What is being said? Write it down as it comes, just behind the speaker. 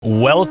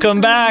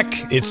Welcome back.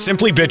 It's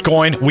Simply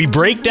Bitcoin. We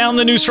break down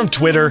the news from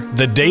Twitter,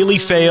 the daily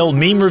fail,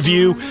 meme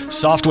review,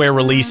 software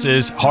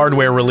releases,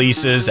 hardware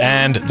releases,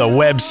 and the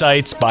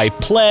websites by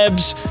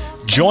plebs.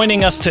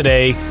 Joining us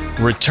today,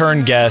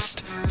 return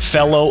guest,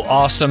 fellow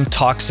awesome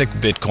toxic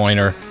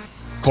Bitcoiner,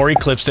 Corey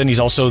Clipston. He's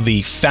also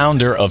the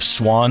founder of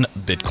Swan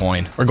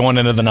Bitcoin. We're going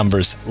into the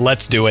numbers.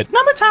 Let's do it.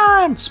 Number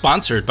time!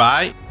 Sponsored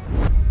by...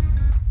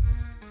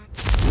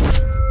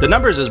 The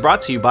Numbers is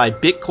brought to you by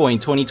Bitcoin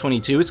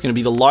 2022. It's going to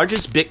be the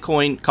largest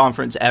Bitcoin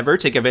conference ever.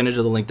 Take advantage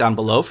of the link down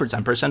below for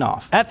 10%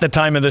 off. At the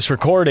time of this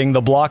recording, the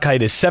block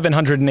height is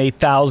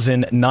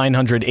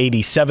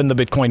 708,987. The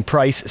Bitcoin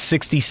price,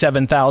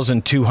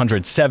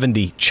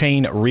 67,270.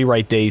 Chain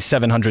rewrite days,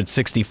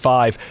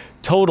 765.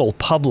 Total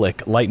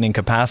public lightning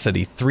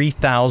capacity,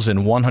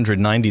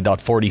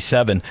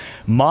 3,190.47.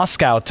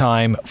 Moscow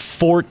time,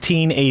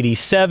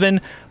 1487.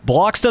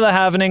 Blocks to the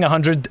halvening,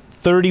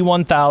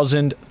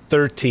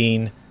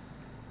 131,013.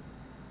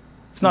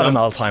 It's not an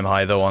all-time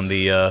high though on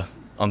the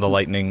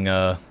lightning.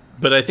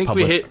 But I think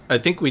public.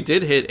 we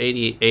did hit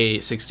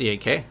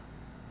 68K.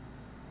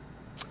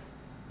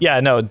 Yeah,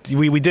 no,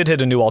 we did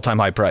hit a new all-time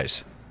high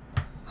price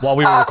while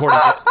we were recording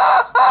it.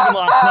 Even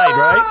last night,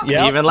 right?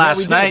 Yeah, even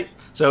last night.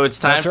 So it's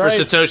time for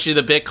Satoshi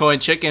the Bitcoin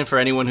Chicken. For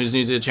anyone who's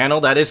new to the channel,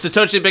 that is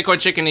Satoshi the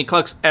Bitcoin Chicken. He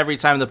clucks every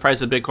time the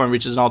price of Bitcoin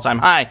reaches an all-time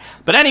high.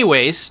 But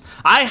anyways,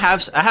 I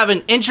have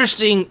an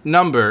interesting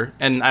number,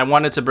 and I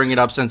wanted to bring it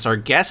up since our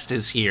guest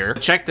is here.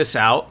 Check this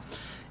out.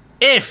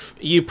 If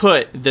you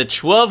put the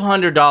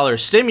 $1,200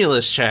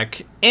 stimulus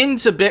check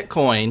into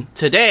Bitcoin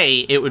today,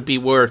 it would be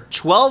worth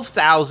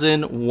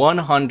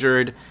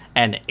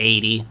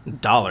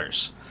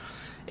 $12,180.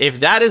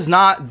 If that is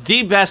not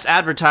the best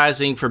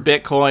advertising for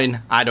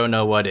Bitcoin, I don't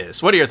know what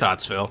is. What are your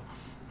thoughts, Phil?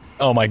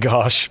 Oh my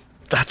gosh,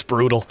 that's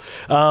brutal.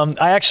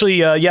 I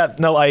actually,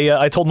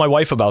 I told my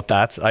wife about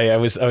that. I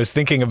was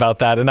thinking about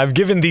that, and I've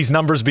given these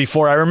numbers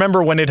before. I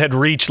remember when it had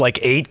reached like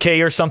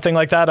 8K or something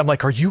like that. I'm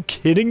like, are you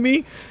kidding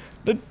me?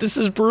 This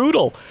is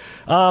brutal.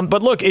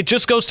 But look, it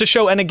just goes to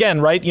show, and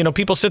again, right,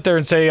 people sit there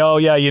and say, oh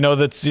yeah,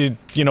 that's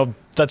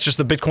just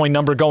the Bitcoin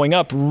number going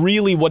up.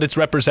 Really what it's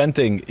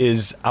representing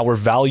is our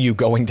value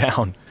going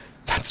down.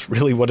 That's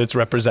really what it's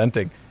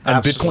representing. And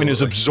Absolutely. Bitcoin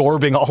is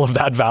absorbing all of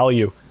that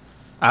value.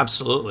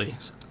 Absolutely.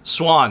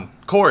 Swan,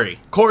 Corey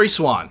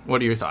Swan,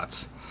 what are your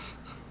thoughts?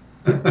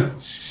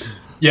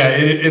 Yeah,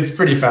 it's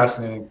pretty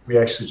fascinating. We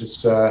actually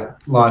just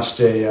launched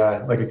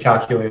a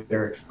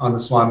calculator on the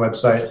Swan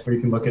website where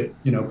you can look at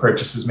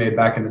purchases made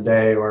back in the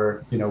day,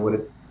 or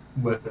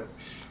what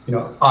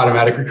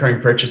automatic recurring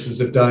purchases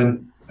have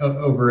done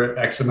over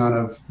X amount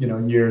of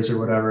years or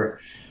whatever.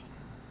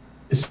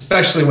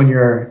 Especially when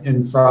you're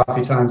in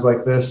frothy times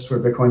like this, where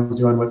Bitcoin's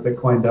doing what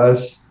Bitcoin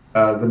does,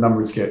 the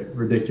numbers get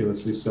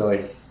ridiculously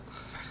silly,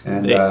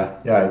 and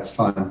it's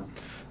fun.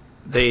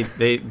 They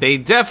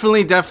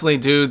definitely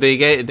do.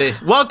 They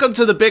welcome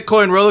to the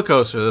Bitcoin roller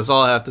coaster. That's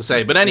all I have to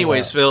say. But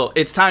anyways, Phil,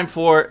 it's time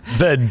for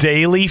the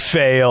Daily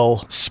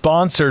Fail,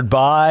 sponsored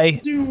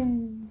by.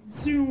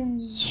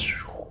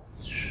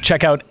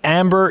 Check out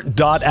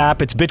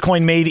amber.app. It's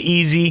Bitcoin made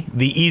easy,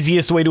 the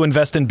easiest way to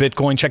invest in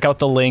Bitcoin. Check out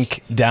the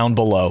link down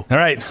below. All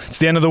right, it's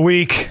the end of the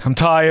week. I'm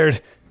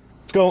tired.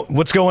 Let's go.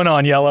 What's going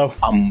on, Yellow?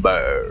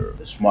 Amber,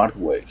 the smart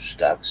way to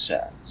stack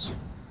sats.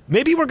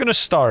 Maybe we're going to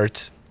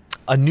start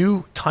a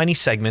new tiny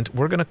segment.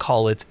 We're going to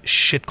call it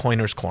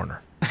Shitcoiner's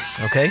Corner.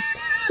 Okay?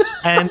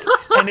 and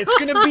it's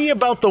going to be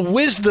about the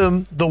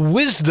wisdom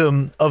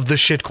of the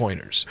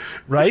shitcoiners,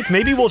 right?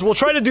 Maybe we'll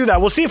try to do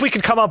that. We'll see if we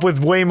can come up with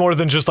way more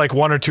than just like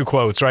one or two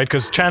quotes, right?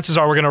 Because chances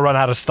are we're going to run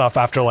out of stuff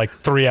after like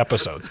 3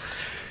 episodes.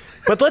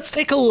 But let's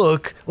take a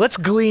look. Let's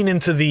glean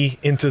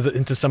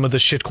into some of the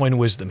shitcoin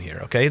wisdom here,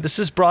 okay? This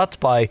is brought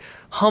by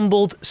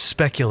Humbled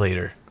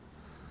Speculator.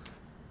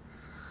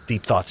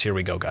 Deep thoughts. Here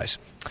we go, guys.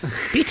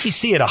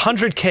 BTC at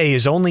 100K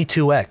is only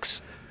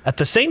 2x. At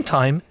the same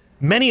time,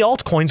 many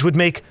altcoins would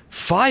make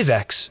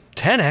 5x,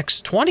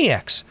 10x,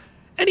 20x.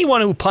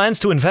 Anyone who plans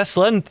to invest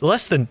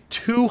less than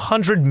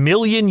 200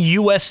 million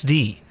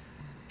USD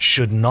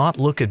should not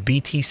look at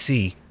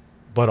BTC,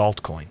 but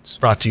altcoins.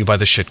 Brought to you by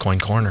the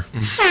Shitcoin Corner.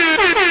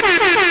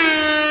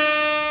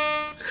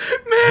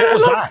 Man, what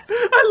was that?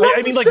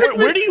 I mean, like,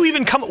 where do you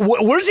even come?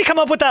 Where does he come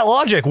up with that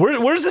logic? Where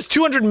does this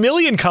 200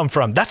 million come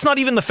from? That's not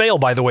even the fail,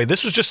 by the way.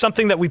 This was just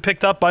something that we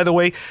picked up, by the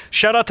way.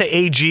 Shout out to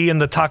AG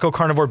and the Taco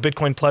Carnivore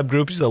Bitcoin pleb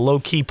group. He's a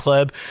low-key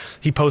pleb.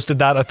 He posted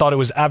that. I thought it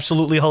was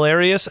absolutely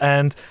hilarious.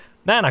 And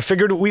man, I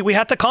figured we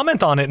had to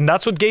comment on it. And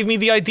that's what gave me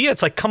the idea.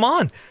 It's like, come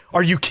on.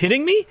 Are you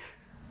kidding me?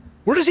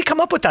 Where does he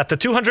come up with that? The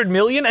 200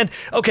 million? And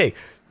okay,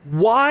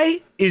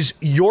 why is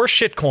your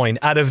shitcoin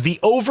out of the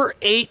over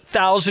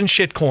 8,000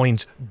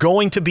 shitcoins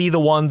going to be the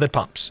one that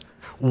pumps?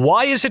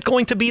 Why is it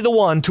going to be the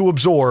one to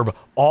absorb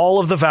all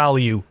of the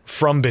value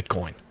from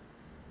Bitcoin?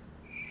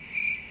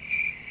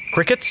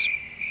 Crickets?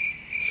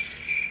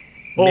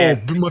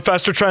 Man. Oh,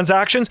 faster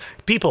transactions?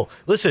 People,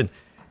 listen,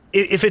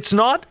 if it's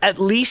not at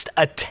least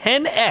a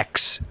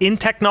 10x in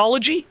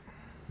technology,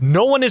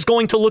 no one is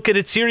going to look at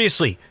it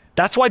seriously.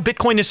 That's why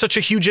Bitcoin is such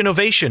a huge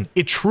innovation.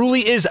 It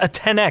truly is a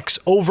 10x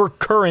over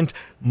current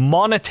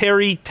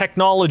monetary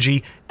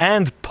technology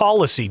and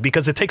policy,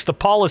 because it takes the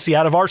policy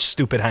out of our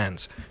stupid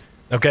hands.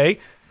 Okay?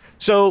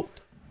 So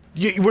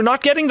we're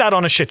not getting that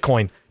on a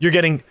shitcoin. You're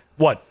getting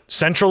what?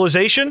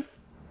 Centralization?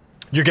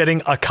 You're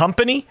getting a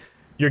company?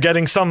 You're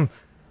getting some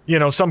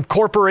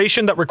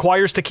corporation that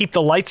requires to keep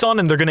the lights on,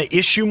 and they're going to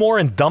issue more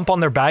and dump on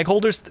their bag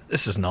holders?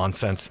 This is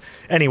nonsense.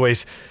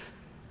 Anyways,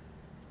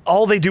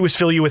 all they do is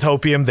fill you with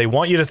hopium. They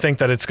want you to think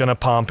that it's going to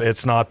pump.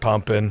 It's not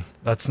pumping.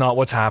 That's not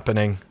what's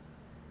happening.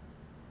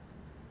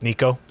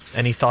 Nico,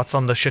 any thoughts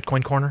on the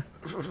shitcoin corner?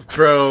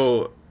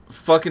 Bro,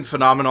 fucking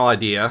phenomenal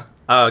idea.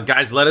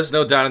 Guys, let us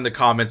know down in the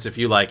comments if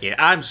you like it.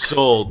 I'm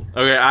sold.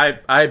 Okay,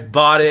 I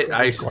bought it.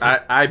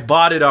 I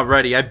bought it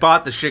already. I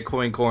bought the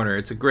shitcoin corner.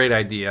 It's a great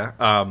idea.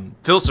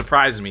 Phil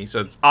surprised me,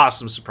 so it's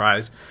awesome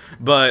surprise.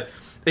 But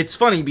it's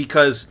funny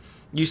because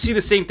you see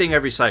the same thing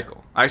every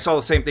cycle. I saw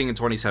the same thing in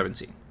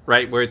 2017,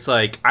 right? Where it's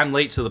like, I'm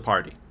late to the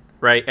party,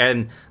 right?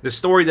 And the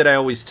story that I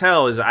always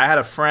tell is I had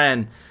a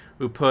friend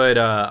who put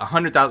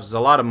 $100,000, a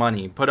lot of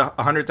money, put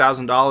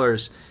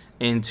 $100,000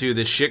 into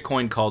this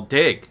shitcoin called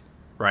Dig,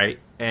 right?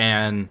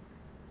 And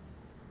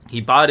he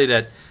bought it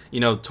at,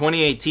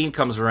 2018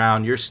 comes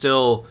around, you're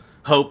still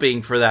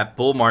hoping for that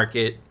bull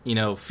market,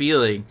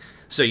 feeling.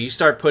 So you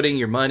start putting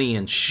your money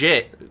in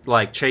shit,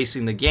 like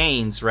chasing the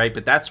gains, right?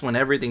 But that's when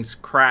everything's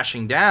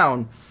crashing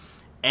down.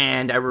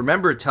 And I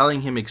remember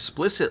telling him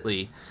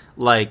explicitly,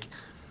 like,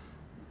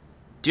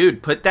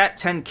 dude, put that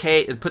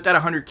 10K, put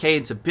that 100K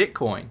into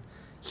Bitcoin.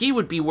 He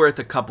would be worth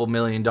a couple $1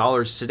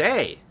 million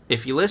today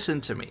if you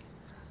listen to me,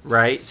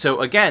 right?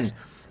 So again,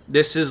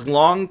 this is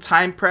long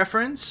time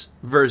preference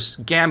versus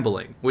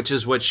gambling, which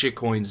is what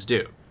shitcoins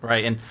do,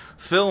 right? And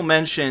Phil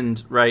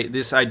mentioned, right,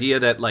 this idea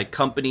that like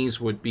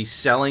companies would be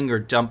selling or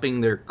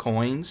dumping their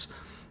coins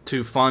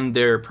to fund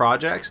their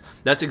projects.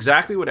 That's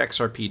exactly what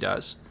XRP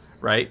does,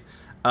 right?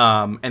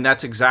 And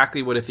that's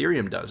exactly what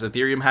Ethereum does.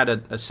 Ethereum had a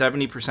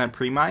 70%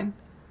 pre-mine.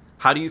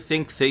 How do you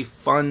think they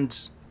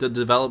fund the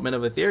development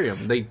of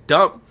Ethereum? They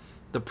dump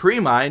the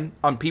pre-mine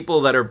on people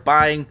that are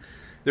buying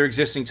their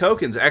existing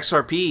tokens.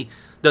 XRP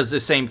does the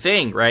same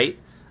thing, right?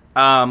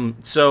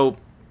 So,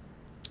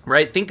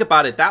 right, think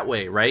about it that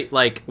way, right?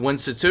 Like when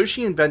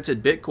Satoshi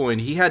invented Bitcoin,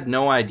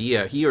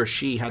 he or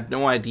she had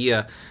no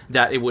idea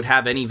that it would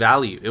have any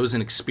value. It was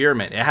an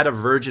experiment. It had a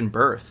virgin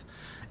birth.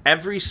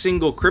 Every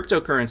single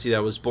cryptocurrency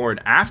that was born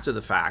after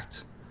the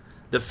fact,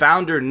 the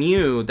founder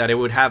knew that it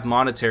would have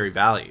monetary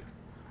value,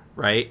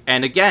 right?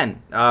 And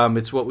again,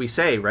 it's what we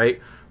say, right?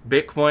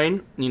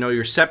 Bitcoin,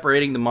 you're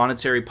separating the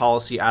monetary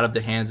policy out of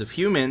the hands of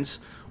humans.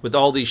 With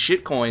all these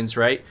shit coins,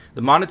 right?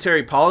 The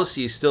monetary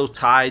policy is still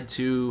tied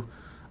to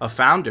a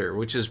founder,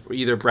 which is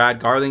either Brad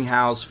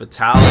Garlinghouse,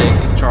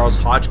 Vitalik, Charles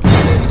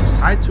Hodgkinson. It's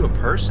tied to a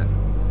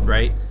person,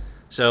 right?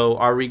 So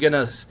are you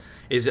gonna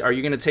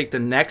take the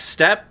next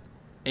step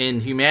in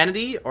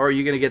humanity, or are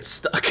you gonna get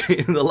stuck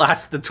in the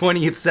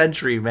 20th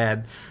century,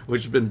 man?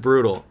 Which has been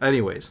brutal.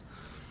 Anyways,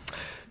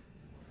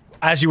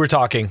 as you were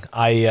talking,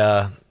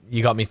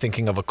 you got me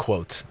thinking of a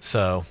quote.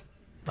 So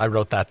I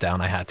wrote that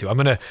down. I had to. I'm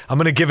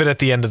gonna give it at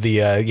the end of the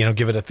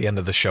give it at the end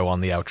of the show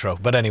on the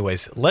outro. But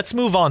anyways, let's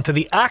move on to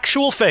the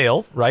actual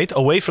fail, right?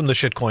 Away from the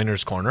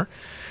shitcoiners corner,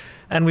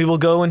 and we will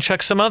go and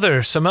check some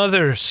other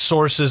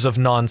sources of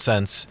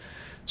nonsense.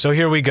 So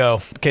here we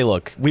go. Okay,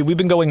 look, we've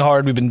been going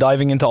hard. We've been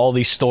diving into all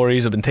these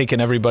stories. I've been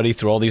taking everybody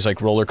through all these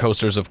like roller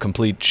coasters of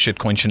complete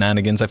shitcoin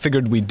shenanigans. I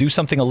figured we'd do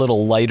something a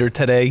little lighter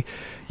today.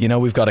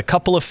 We've got a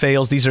couple of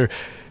fails. These are,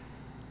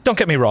 don't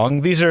get me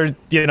wrong, these are,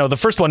 the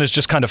first one is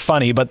just kind of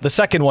funny, but the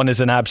second one is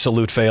an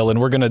absolute fail,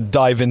 and we're going to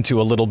dive into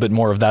a little bit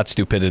more of that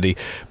stupidity.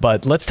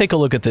 But let's take a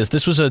look at this.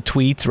 This was a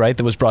tweet, right,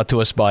 that was brought to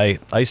us by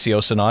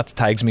ICOsonauts,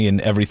 tags me in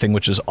everything,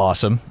 which is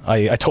awesome.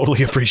 I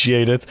totally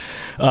appreciate it.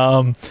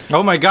 Oh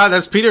my God,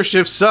 that's Peter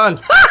Schiff's son.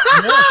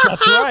 Yes,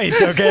 that's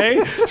right,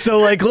 okay? So,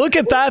 look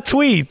at that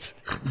tweet.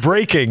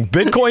 Breaking.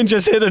 Bitcoin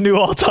just hit a new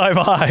all-time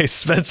high.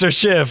 Spencer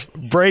Schiff.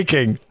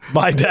 Breaking.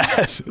 My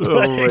dad.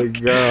 Oh my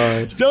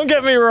God. Don't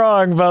get me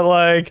wrong, but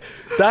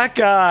that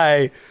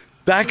guy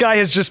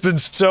has just been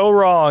so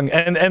wrong.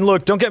 And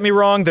look, don't get me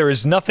wrong, there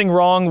is nothing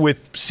wrong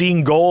with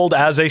seeing gold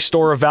as a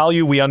store of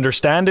value. We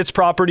understand its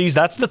properties.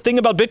 That's the thing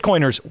about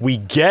Bitcoiners. We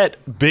get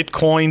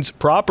Bitcoin's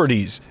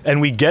properties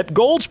and we get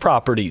gold's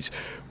properties.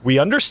 We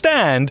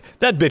understand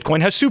that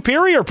Bitcoin has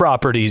superior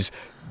properties.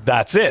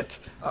 That's it.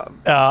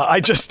 I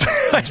just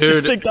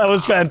think that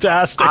was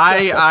fantastic.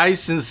 I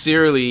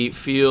sincerely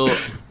feel.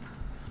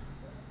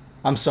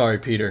 I'm sorry,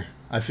 Peter.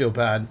 I feel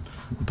bad,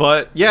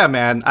 but yeah,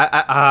 man.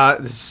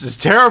 This is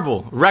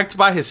terrible. Wrecked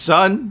by his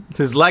son.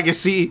 His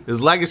legacy.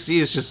 His legacy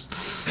is just.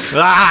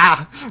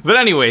 But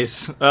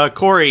anyways,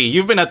 Corey,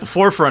 you've been at the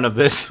forefront of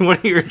this.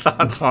 What are your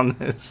thoughts on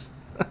this?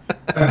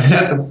 I've been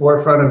at the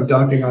forefront of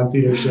dunking on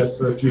Peter Schiff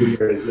for a few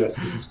years. Yes,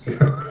 this is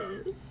true.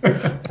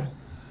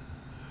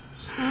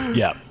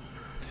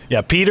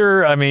 Yeah,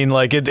 Peter, I mean,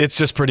 it's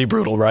just pretty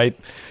brutal, right?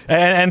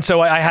 And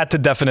so I had to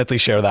definitely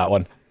share that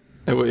one.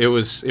 It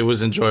was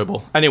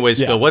enjoyable. Anyways,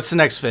 yeah. Phil, what's the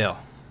next fail?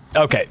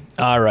 Okay.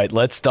 All right.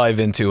 Let's dive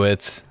into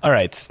it. All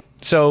right.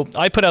 So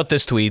I put out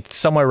this tweet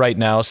somewhere right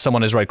now.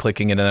 Someone is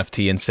right-clicking an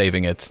NFT and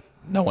saving it.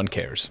 No one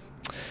cares.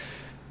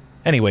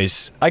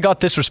 Anyways, I got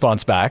this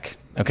response back,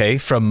 okay,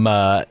 from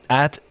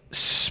at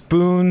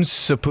Sapur.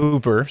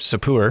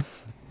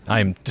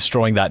 I'm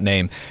destroying that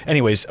name.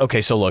 Anyways,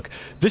 okay, so look,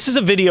 this is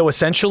a video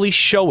essentially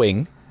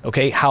showing,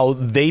 okay, how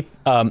they,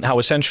 how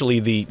essentially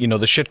the, the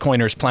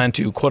shitcoiners plan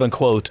to quote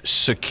unquote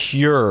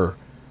secure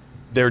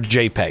their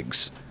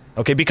JPEGs,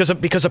 okay,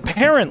 because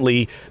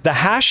apparently the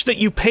hash that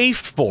you pay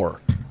for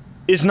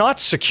is not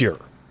secure.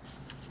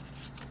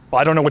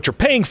 Well, I don't know what you're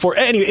paying for.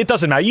 Anyway, it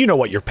doesn't matter. You know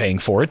what you're paying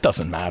for. It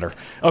doesn't matter.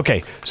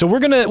 Okay, so we're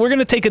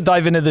gonna take a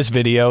dive into this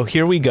video.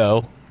 Here we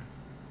go.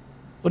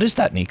 What is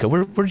that, Nico?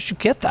 Where did you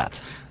get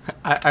that?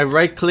 I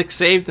right-click,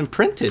 saved, and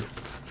printed.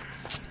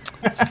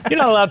 You're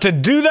not allowed to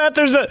do that.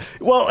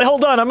 Well,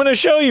 hold on. I'm going to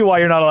show you why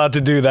you're not allowed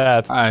to do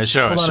that.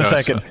 Hold on a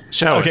second.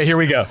 Okay, here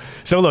we go.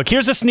 So look,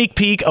 here's a sneak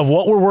peek of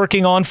what we're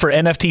working on for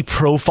NFT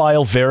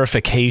profile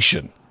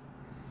verification.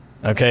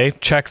 Okay,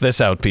 check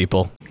this out,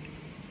 people.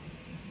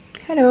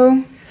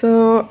 Hello.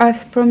 So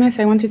as promised,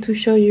 I wanted to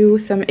show you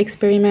some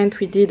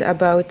experiment we did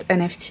about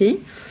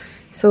NFT.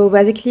 So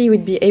basically, you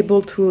would be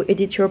able to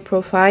edit your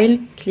profile,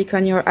 click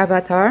on your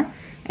avatar,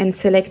 and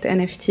select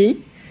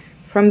NFT.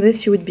 From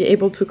this, you would be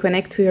able to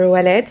connect to your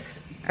wallets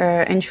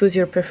and choose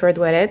your preferred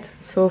wallet.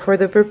 So for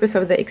the purpose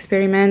of the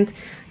experiment,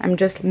 I'm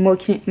just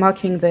mocking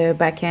the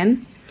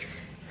backend.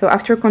 So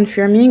after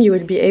confirming, you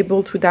will be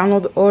able to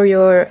download all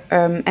your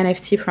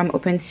NFT from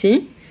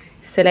OpenSea,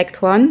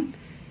 select one,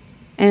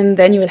 and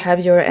then you will have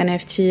your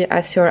NFT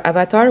as your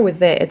avatar with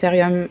the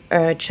Ethereum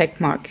check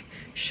mark,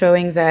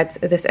 showing that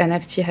this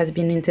NFT has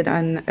been minted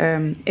on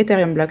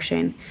Ethereum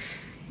blockchain.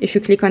 If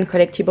you click on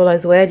collectible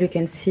as well, you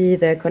can see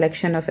the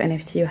collection of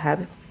NFT you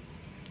have.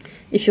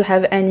 If you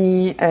have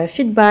any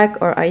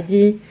feedback or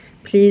ID,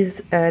 please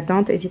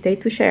don't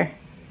hesitate to share.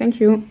 Thank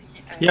you.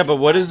 Yeah, but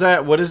what does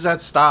that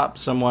stop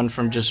someone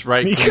from just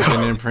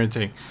right-clicking and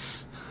printing?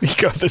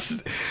 Nico, this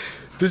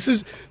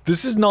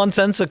is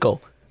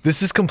nonsensical.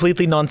 This is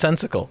completely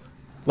nonsensical.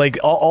 Like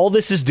all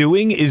this is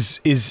doing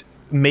is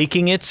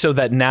making it so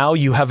that now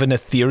you have an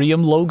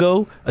Ethereum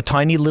logo, a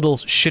tiny little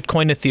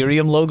shitcoin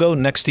Ethereum logo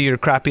next to your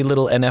crappy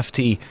little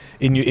NFT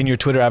in your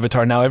Twitter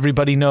avatar. Now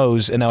everybody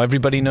knows, and now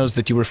everybody knows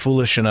that you were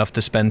foolish enough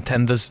to spend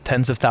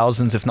tens of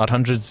thousands, if not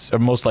hundreds, or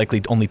most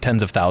likely only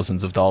tens of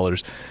thousands of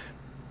dollars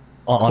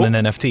on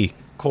an NFT.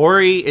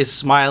 Corey is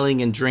smiling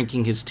and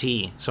drinking his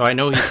tea, so I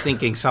know he's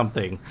thinking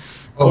something.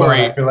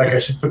 Corey, I feel like I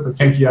should put the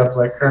pinky up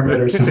like Kermit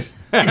or something.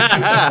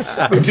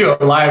 We do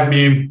a live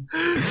meme.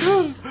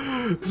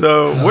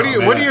 So what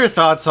are your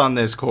thoughts on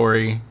this,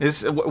 Corey?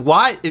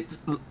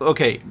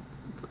 Okay.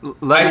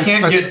 I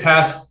can't get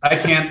past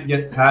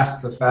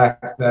the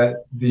fact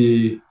that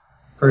the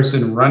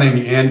person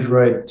running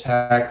Android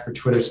tech for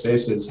Twitter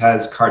Spaces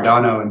has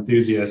Cardano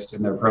enthusiast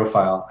in their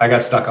profile. I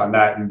got stuck on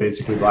that and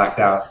basically blacked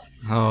out.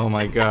 Oh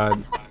my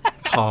God.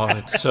 Oh,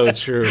 it's so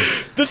true.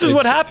 This is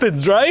what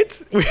happens,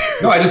 right?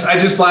 No, I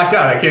just blacked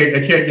out. I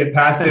can't get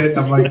past it.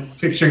 I'm like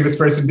picturing this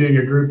person being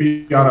a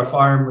groupie on a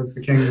farm with the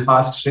King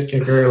Haas shit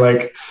kicker,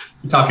 like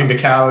talking to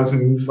cows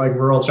and like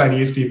rural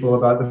Chinese people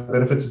about the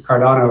benefits of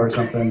Cardano or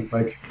something.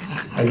 Like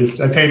I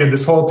painted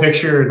this whole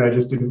picture and I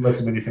just didn't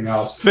listen to anything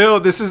else. Phil,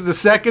 this is the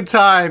second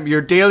time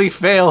your daily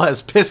fail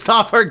has pissed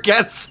off our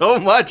guests so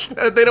much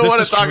that they don't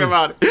want to talk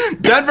about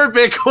it. Denver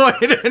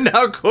Bitcoin and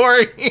now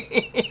Corey.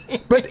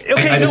 But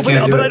okay,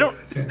 but I don't.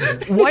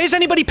 Why is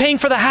anybody paying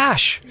for the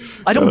hash?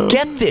 I don't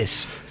get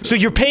this. So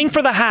you're paying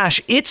for the hash.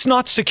 It's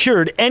not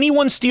secured.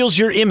 Anyone steals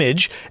your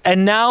image,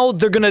 and now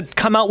they're gonna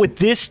come out with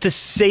this to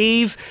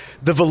save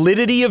the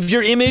validity of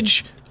your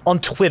image on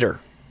Twitter.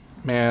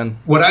 Man,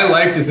 what I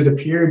liked is it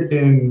appeared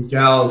in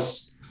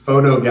Gal's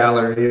photo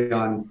gallery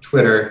on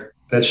Twitter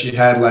that she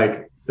had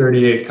like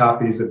 38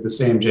 copies of the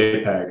same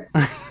JPEG.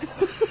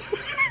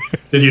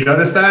 Did you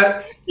notice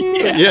that?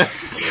 Yeah.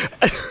 Yes.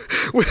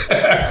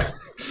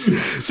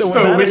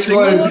 So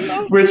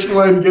which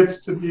one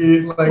gets to be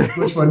like,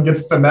 which one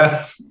gets the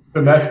meth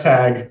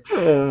tag?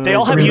 They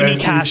all have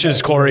unique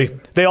hashes, Corey.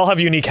 They all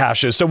have unique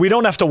hashes, so we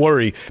don't have to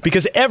worry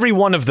because every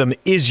one of them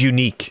is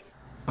unique.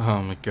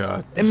 Oh my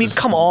God! I mean,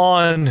 come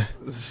on.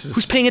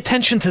 Who's paying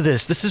attention to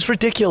this? This is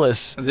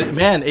ridiculous.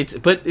 Man,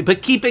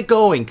 but keep it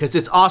going because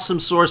it's awesome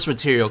source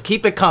material.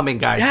 Keep it coming,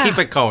 guys. Yeah. Keep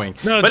it going.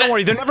 No, don't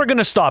worry. They're never going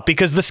to stop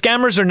because the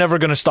scammers are never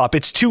going to stop.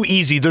 It's too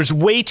easy. There's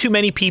way too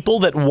many people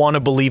that want to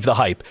believe the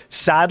hype.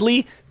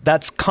 Sadly,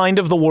 that's kind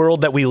of the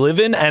world that we live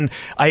in. And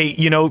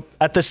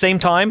at the same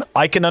time,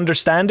 I can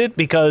understand it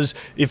because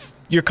if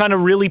you're kind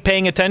of really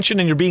paying attention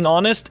and you're being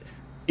honest,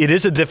 it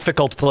is a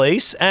difficult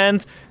place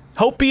and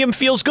hopium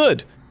feels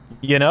good.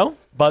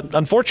 But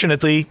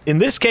unfortunately, in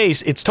this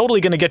case, it's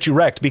totally going to get you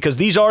wrecked because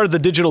these are the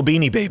digital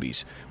Beanie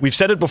Babies. We've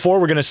said it before.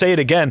 We're going to say it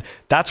again.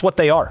 That's what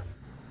they are.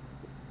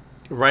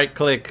 Right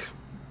click,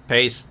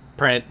 paste,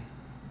 print,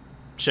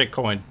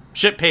 shitcoin,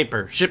 ship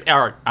paper, ship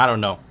art. I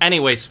don't know.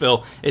 Anyways,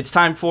 Phil, it's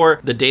time for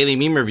the Daily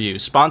Meme Review,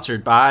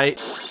 sponsored by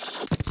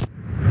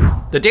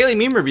The Daily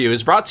Meme Review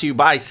is brought to you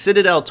by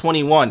Citadel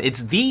 21.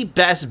 It's the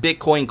best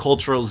Bitcoin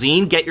cultural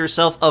zine. Get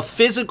yourself a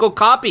physical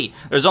copy.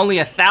 There's only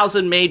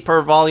 1,000 made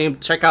per volume.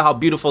 Check out how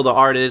beautiful the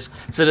art is.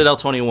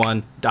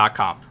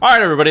 Citadel21.com. All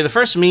right, everybody. The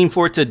first meme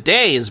for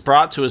today is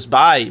brought to us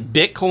by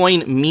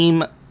Bitcoin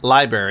Meme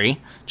Library.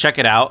 Check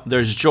it out.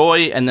 There's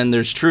joy and then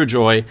there's true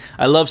joy.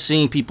 I love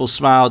seeing people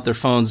smile at their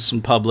phones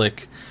in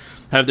public.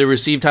 Have they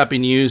received happy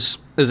news?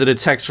 Is it a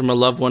text from a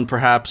loved one,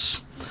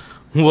 perhaps?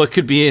 What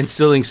could be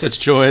instilling such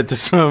joy at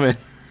this moment?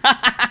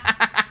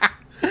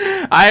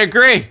 I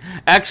agree.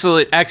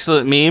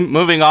 Excellent meme.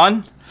 Moving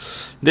on.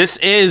 This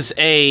is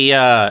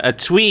a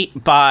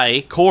tweet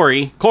by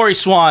Corey,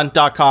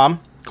 CoreySwan.com,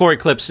 Corey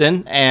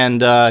Clipston,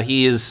 and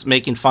he is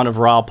making fun of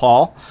Raw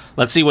Paul.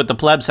 Let's see what the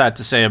plebs had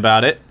to say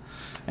about it.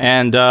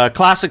 And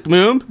classic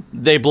meme,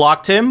 they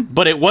blocked him,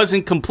 but it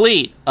wasn't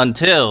complete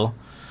until...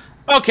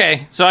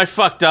 Okay, so I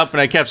fucked up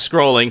and I kept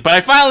scrolling, but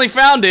I finally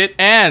found it,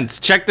 and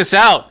check this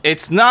out.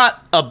 It's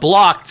not a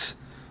blocked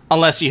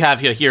unless you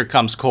have your Here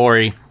Comes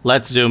Corey.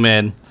 Let's zoom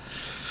in.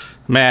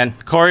 Man,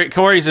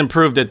 Corey's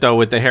improved it, though,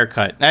 with the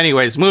haircut.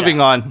 Anyways,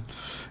 moving on.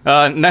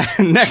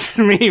 Next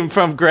meme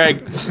from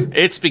Greg.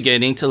 It's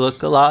beginning to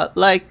look a lot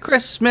like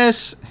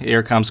Christmas.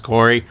 Here comes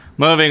Corey.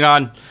 Moving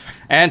on.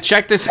 And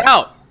check this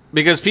out,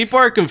 because people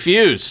are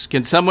confused.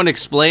 Can someone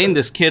explain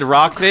this Kid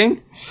Rock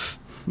thing?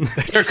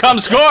 Here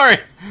comes Corey.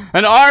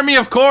 An army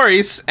of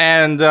Corys.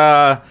 And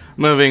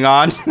moving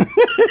on.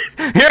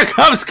 Here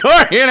comes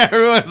Corey, and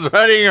everyone's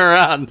running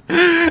around.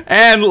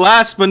 And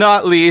last but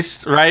not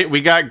least, right, we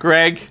got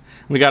Greg.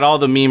 We got all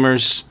the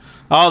memers.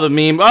 All the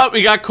meme. Oh,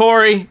 we got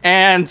Corey.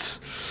 And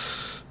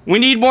we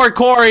need more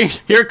Corey.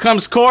 Here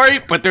comes Corey.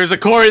 But there's a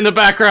Corey in the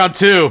background,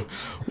 too.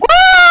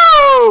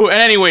 Woo! And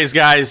anyways,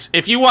 guys,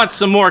 if you want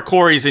some more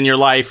Corys in your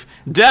life,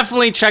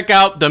 definitely check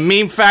out the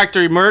Meme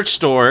Factory merch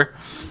store.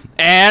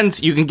 And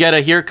you can get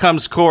a Here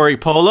Comes Corey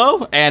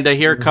polo and a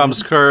Here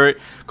Comes Corey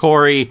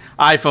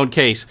iPhone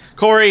case.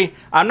 Corey,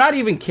 I'm not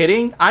even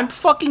kidding. I'm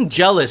fucking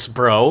jealous,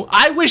 bro.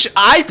 I wish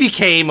I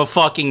became a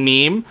fucking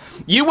meme.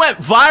 You went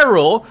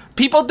viral.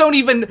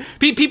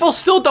 People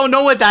still don't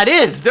know what that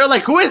is. They're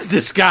like, who is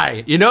this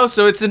guy? You know,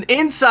 so it's an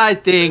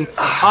inside thing.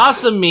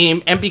 Awesome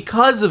meme. And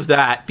because of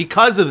that,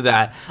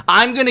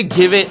 I'm going to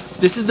give it,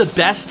 this is the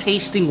best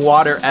tasting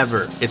water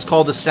ever. It's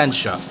called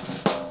Essentia.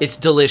 It's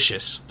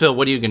delicious. Phil,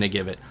 what are you going to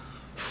give it?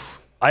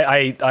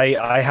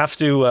 I have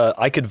to,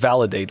 I could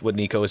validate what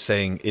Nico is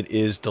saying. It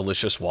is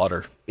delicious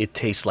water. It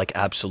tastes like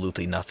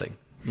absolutely nothing.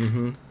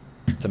 Mm-hmm.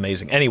 It's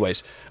amazing.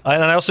 Anyways,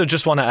 and I also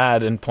just want to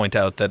add and point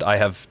out that I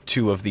have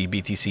 2 of the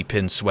BTC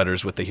pin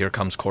sweaters with the Here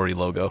Comes Corey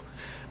logo.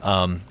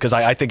 Because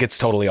I think it's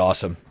totally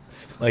awesome.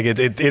 Like,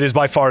 it is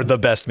by far the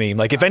best meme.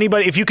 Like,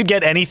 if you could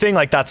get anything,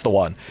 like, that's the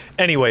one.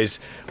 Anyways,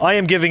 I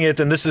am giving it,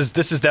 and this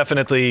is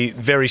definitely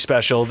very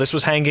special. This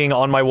was hanging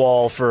on my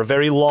wall for a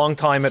very long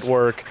time at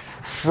work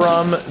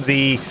from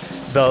the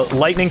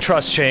Lightning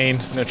Trust chain.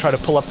 I'm going to try to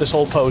pull up this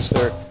whole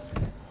poster.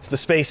 It's the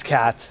Space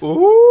Cat.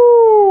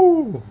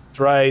 Ooh! That's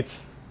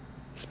right.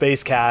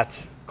 Space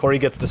Cat. Corey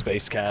gets the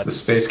Space Cat. The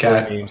Space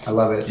Cat. I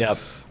love it. Yep.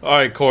 All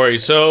right, Corey.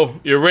 So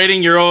you're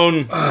rating your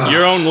own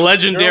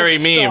legendary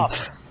meme.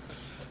 Stuff.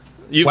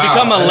 You've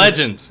become a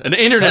legend, an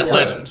internet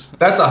legend.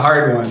 That's a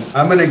hard one.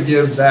 I'm going to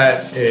give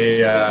that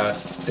a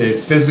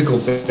physical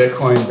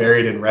Bitcoin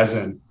buried in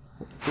resin.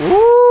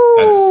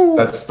 Ooh.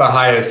 That's the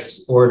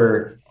highest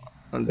order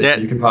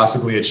that you can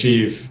possibly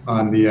achieve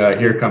on the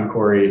Here Come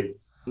Corey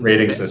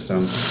rating system.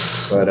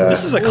 But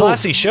this is a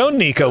classy show,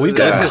 Nico. We've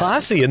got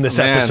classy in this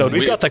episode.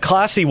 We've got the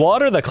classy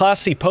water, the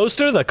classy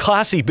poster, the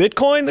classy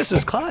Bitcoin. This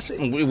is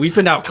classy. We've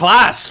been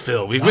outclassed,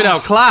 Phil. We've been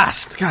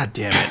outclassed. God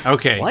damn it.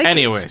 Okay.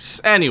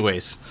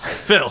 Anyways,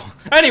 Phil.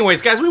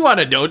 Anyways, guys, we want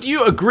to know, do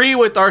you agree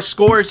with our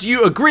scores? Do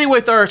you agree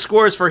with our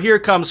scores for Here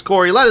Comes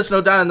Corey? Let us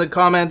know down in the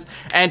comments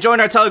and join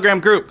our Telegram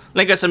group.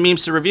 Link us some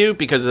memes to review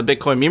because of the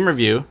Bitcoin meme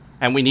review.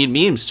 And we need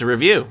memes to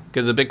review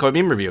because of Bitcoin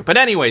meme review. But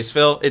anyways,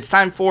 Phil, it's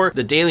time for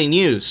the Daily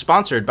News,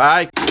 sponsored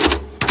by...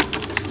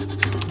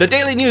 The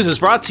Daily News is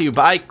brought to you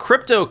by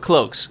Crypto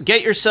Cloaks.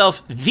 Get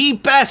yourself the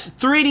best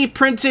 3D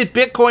printed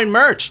Bitcoin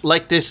merch,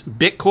 like this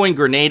Bitcoin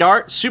grenade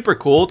art. Super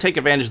cool. Take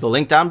advantage of the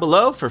link down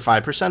below for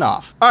 5%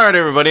 off. All right,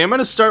 everybody, I'm going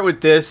to start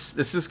with this.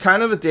 This is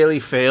kind of a daily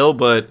fail,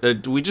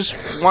 but we just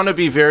want to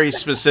be very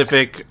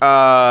specific.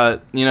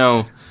 You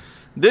know,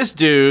 this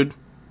dude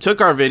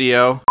took our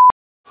video...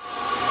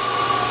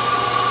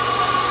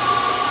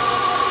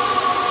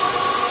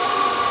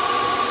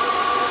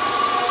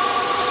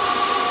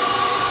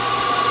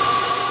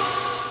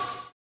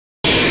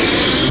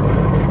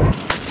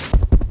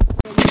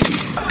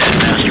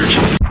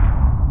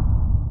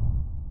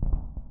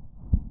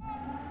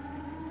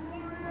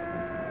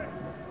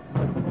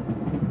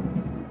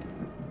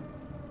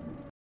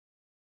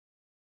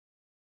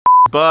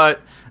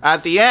 But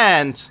at the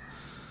end,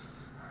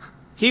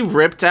 he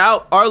ripped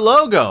out our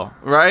logo,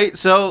 right?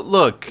 So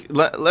look,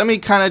 let me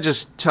kind of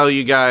just tell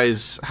you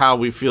guys how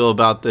we feel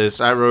about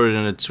this. I wrote it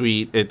in a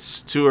tweet.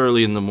 It's too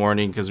early in the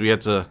morning because we had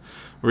to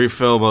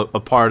refilm a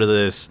part of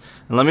this.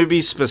 And let me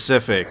be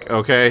specific,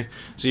 okay?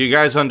 So you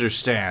guys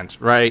understand,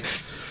 right?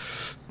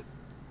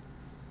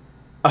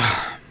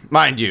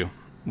 Mind you,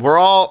 we're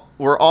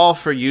all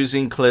for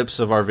using clips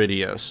of our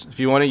videos. If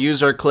you want to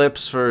use our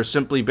clips for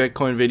simply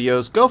Bitcoin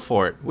videos, go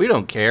for it. We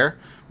don't care,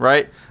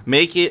 right?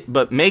 Make it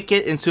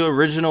into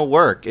original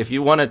work. If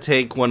you want to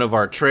take one of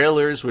our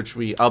trailers, which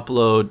we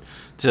upload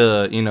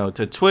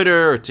to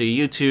Twitter or to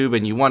YouTube,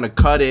 and you want to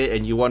cut it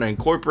and you want to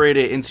incorporate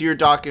it into your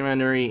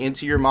documentary,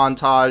 into your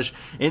montage,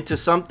 into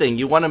something,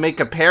 you want to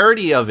make a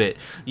parody of it,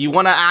 you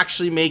want to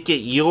actually make it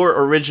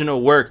your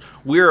original work,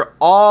 we're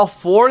all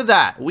for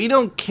that. We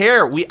don't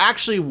care. We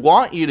actually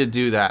want you to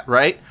do that,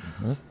 right?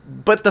 Mm-hmm.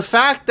 But the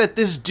fact that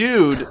this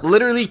dude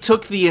literally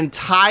took the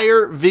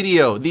entire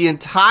video,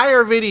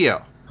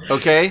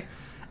 okay,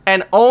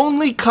 and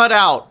only cut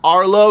out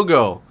our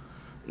logo,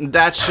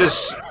 that's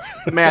just...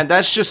 Man,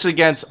 that's just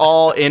against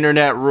all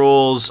internet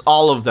rules,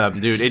 all of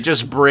them, dude. It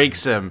just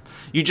breaks him.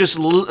 You just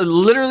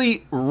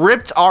literally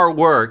ripped our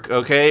work,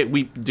 okay?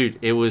 Dude,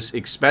 it was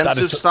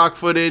expensive stock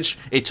footage.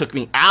 It took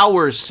me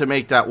hours to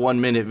make that 1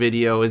 minute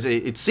video.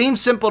 It seems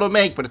simple to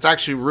make, but it's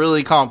actually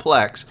really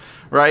complex,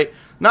 right?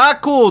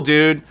 Not cool,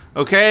 dude.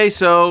 Okay,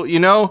 so,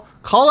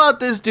 call out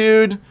this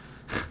dude.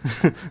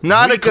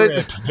 Not weak a good,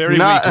 rip. Very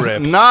weak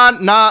rip.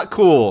 Not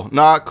cool.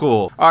 Not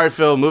cool. All right,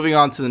 Phil. Moving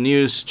on to the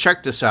news.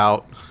 Check this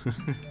out.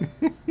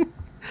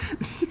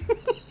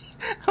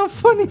 How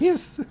funny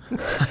is this?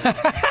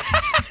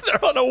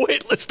 They're on a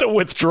wait list to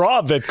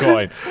withdraw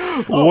Bitcoin.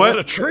 What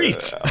a treat.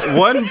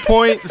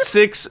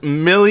 1.6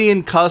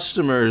 million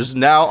customers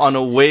now on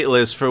a wait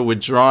list for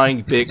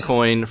withdrawing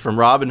Bitcoin from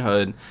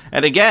Robinhood.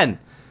 And again,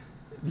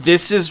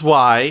 this is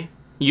why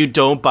you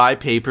don't buy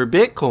paper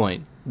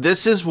Bitcoin.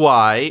 This is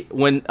why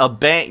when a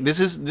bank,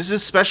 this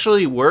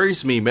especially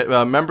worries me.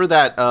 Remember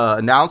that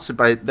announcement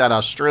by that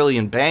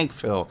Australian bank,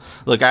 Phil?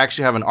 Look, I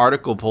actually have an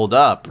article pulled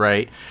up,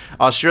 right?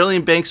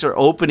 Australian banks are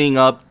opening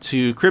up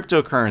to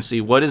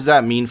cryptocurrency. What does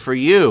that mean for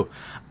you?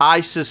 I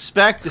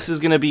suspect this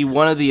is going to be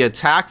one of the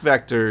attack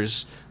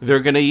vectors they're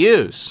going to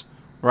use,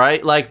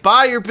 right? Like,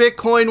 buy your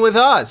Bitcoin with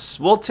us.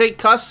 We'll take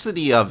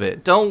custody of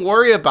it. Don't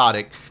worry about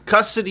it.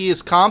 Custody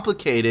is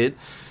complicated.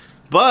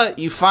 But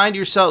you find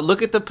yourself,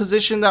 look at the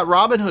position that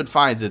Robinhood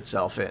finds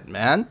itself in,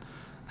 man.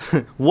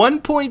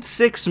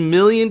 1.6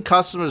 million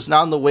customers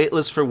now on the wait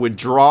list for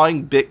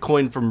withdrawing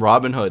Bitcoin from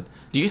Robinhood.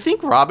 Do you think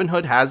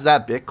Robinhood has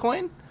that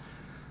Bitcoin?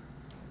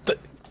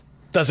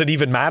 Does it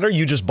even matter?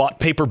 You just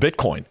bought paper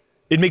Bitcoin.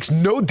 It makes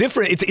no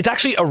difference. It's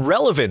actually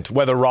irrelevant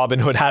whether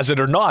Robinhood has it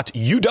or not.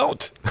 You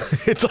don't.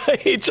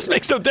 It just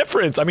makes no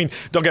difference. I mean,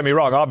 don't get me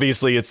wrong.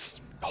 Obviously, it's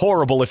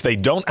horrible if they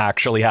don't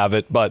actually have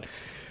it, but...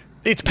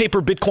 it's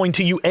paper Bitcoin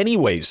to you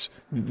anyways.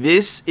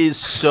 This is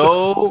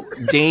so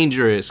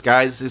dangerous,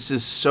 guys. This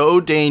is so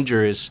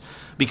dangerous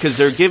because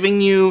they're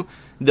giving you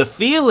the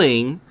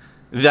feeling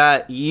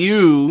that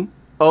you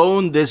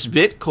own this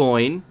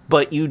Bitcoin,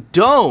 but you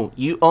don't.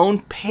 You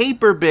own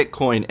paper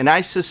Bitcoin. And I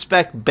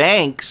suspect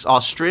banks,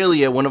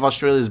 Australia, one of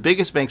Australia's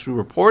biggest banks, we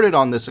reported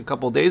on this a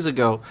couple days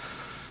ago,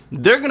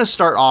 they're going to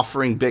start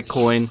offering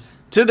Bitcoin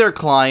to their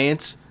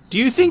clients. Do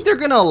you think they're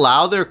going to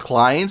allow their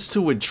clients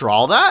to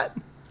withdraw that?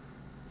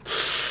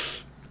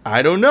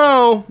 I don't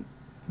know.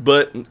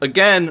 But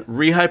again,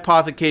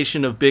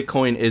 rehypothecation of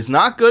Bitcoin is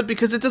not good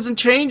because it doesn't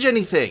change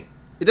anything.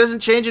 It doesn't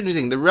change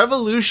anything. The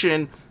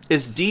revolution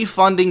is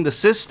defunding the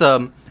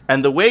system.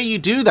 And the way you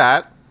do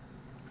that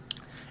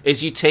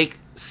is you take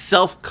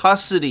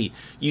self-custody.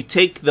 You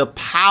take the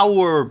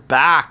power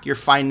back, your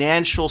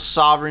financial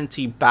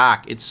sovereignty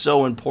back. It's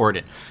so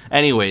important.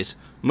 Anyways,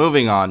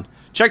 moving on.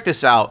 Check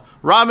this out.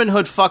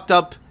 Robinhood fucked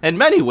up in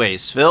many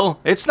ways, Phil.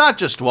 It's not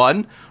just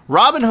one.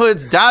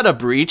 Robinhood's data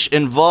breach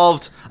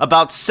involved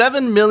about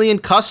 7 million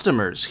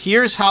customers.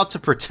 Here's how to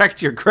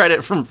protect your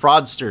credit from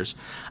fraudsters.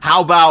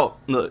 How about,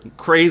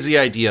 crazy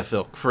idea,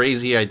 Phil,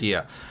 crazy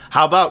idea.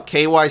 How about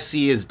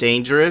KYC is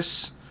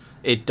dangerous?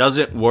 It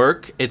doesn't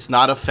work. It's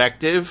not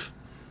effective.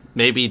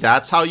 Maybe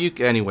that's how you...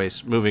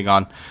 Anyways, moving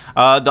on.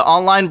 The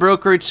online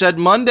brokerage said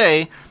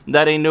Monday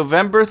that a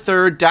November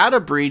 3rd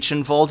data breach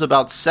involved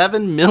about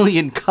 7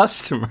 million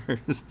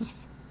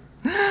customers.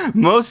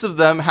 Most of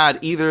them had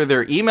either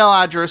their email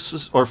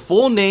addresses or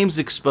full names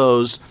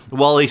exposed,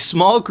 while a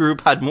small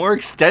group had more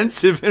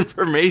extensive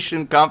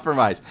information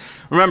compromised.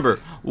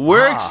 Remember,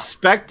 we're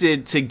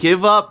expected to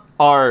give up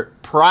our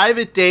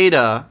private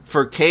data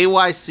for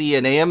KYC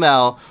and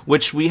AML,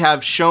 which we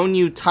have shown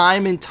you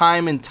time and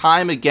time and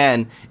time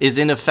again is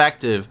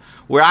ineffective.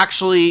 We're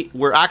actually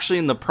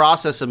in the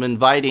process of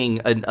inviting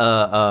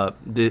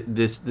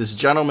this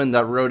gentleman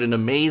that wrote an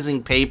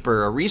amazing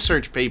paper, a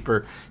research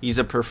paper. He's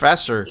a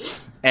professor,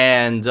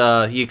 and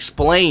he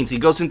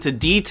goes into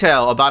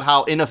detail about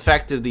how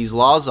ineffective these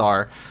laws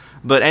are.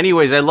 But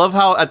anyways, I love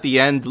how at the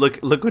end,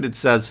 look what it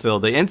says, Phil.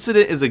 The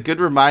incident is a good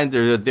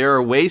reminder that there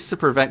are ways to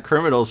prevent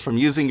criminals from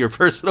using your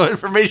personal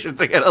information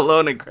to get a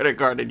loan and credit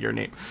card in your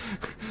name.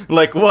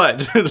 Like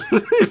what?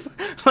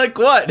 Like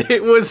what?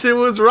 It was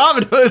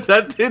Robinhood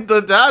that did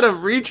the data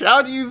breach.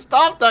 How do you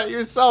stop that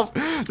yourself?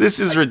 This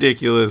is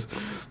ridiculous.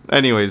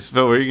 Anyways,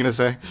 Phil, what were you gonna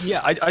say?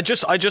 Yeah, I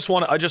just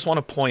want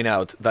to point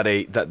out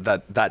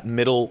that that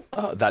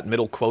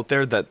middle quote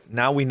there, that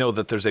now we know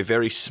that there's a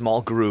very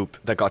small group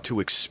that got to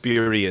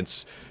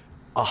experience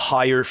a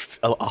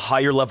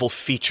higher level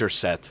feature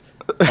set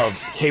of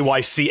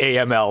KYC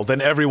AML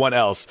than everyone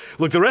else.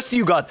 Look, the rest of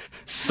you got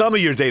some of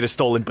your data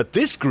stolen, but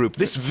this group,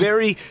 this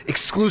very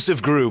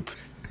exclusive group,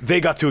 they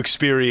got to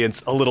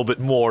experience a little bit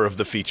more of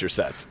the feature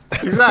set.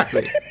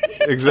 Exactly.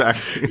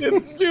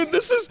 Dude,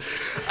 this is...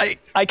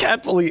 I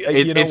can't believe...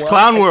 It's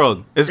clown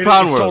world. It's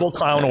clown world. Total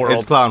clown world.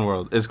 It's clown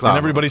world. And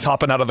everybody's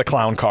hopping out of the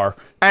clown car.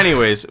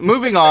 Anyways,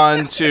 moving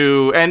on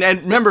to... And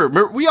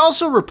remember, we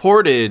also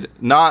reported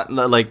not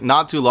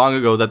too long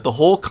ago that the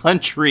whole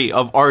country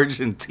of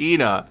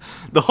Argentina,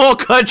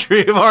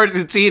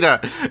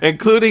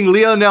 including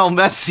Lionel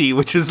Messi,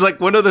 which is like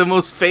one of the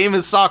most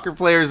famous soccer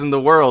players in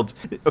the world.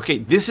 Okay,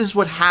 this is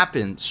what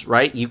happens,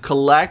 right? You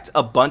collect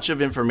a bunch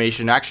of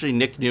information. Actually,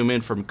 Nick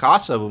Newman from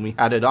CASA, when we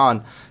had it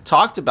on,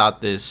 talked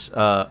about this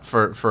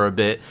for a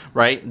bit,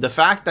 right? The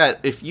fact that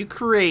if you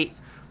create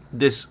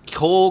this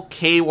whole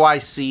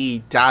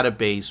KYC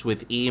database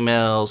with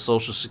email,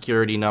 social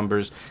security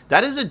numbers,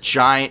 that is a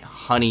giant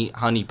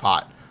honey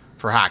pot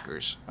for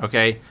hackers,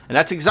 okay? And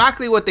that's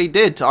exactly what they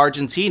did to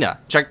Argentina.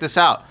 Check this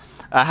out.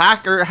 A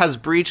hacker has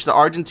breached the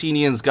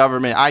Argentinian's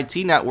government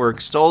IT network,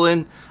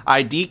 stolen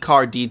ID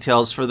card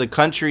details for the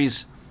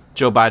country's,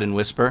 Joe Biden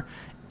whisper,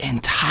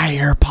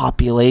 entire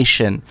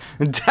population.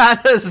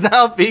 Data is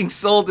now being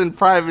sold in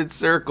private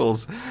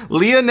circles.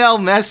 Lionel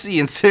Messi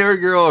and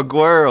Sergio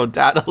Aguero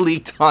data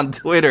leaked on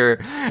Twitter.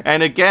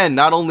 And again,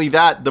 not only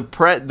that,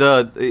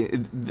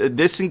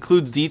 this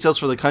includes details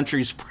for the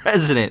country's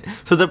president.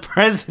 So the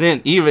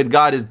president even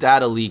got his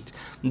data leaked.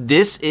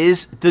 This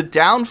is the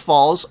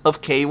downfalls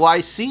of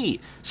KYC.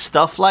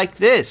 Stuff like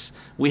this.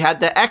 We had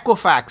the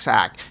Equifax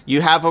hack.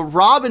 You have a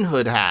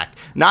Robinhood hack.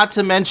 Not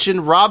to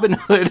mention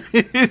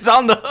Robinhood is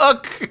on the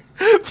hook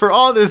for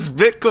all this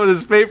Bitcoin,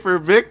 this paper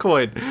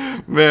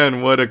Bitcoin.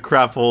 Man, what a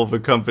crap hole of a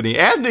company.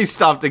 And they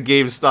stopped the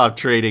GameStop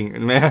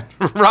trading. Man,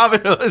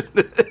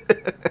 Robinhood.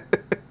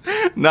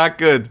 Not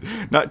good.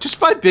 Just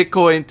buy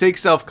Bitcoin, take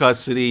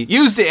self-custody,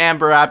 use the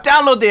Amber app,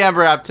 download the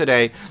Amber app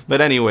today.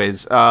 But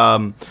anyways,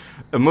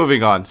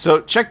 moving on. So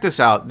check this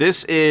out.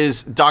 This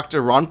is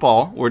Dr. Ron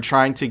Paul. We're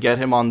trying to get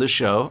him on the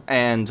show,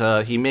 and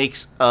he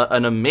makes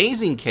an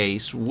amazing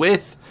case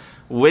with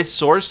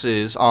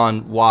sources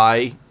on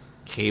why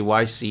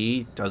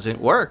KYC doesn't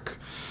work.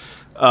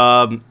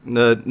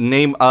 The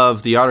name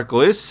of the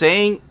article is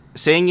Saying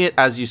It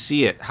As You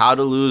See It, How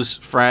to Lose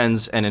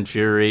Friends and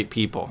Infuriate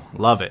People.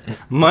 Love it.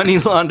 Money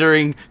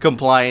laundering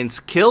compliance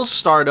kills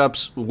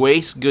startups,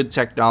 wastes good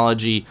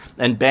technology,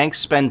 and banks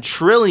spend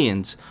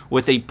trillions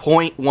with a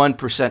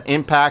 0.1%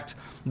 impact.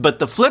 But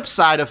the flip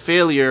side of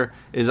failure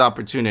is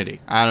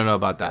opportunity. I don't know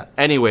about that.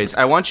 Anyways,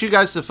 I want you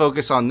guys to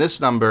focus on this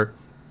number.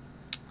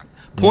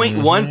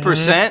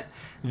 0.1%.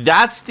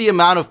 That's the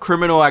amount of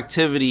criminal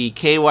activity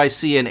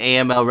KYC and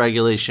AML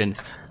regulation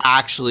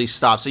actually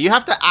stops. So you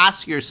have to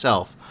ask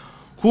yourself,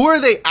 who are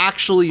they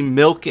actually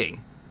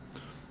milking?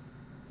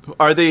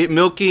 Are they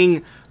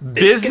milking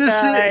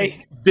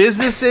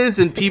businesses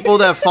and people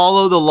that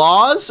follow the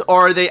laws,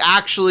 or are they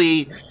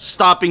actually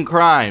stopping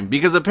crime?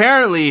 Because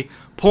apparently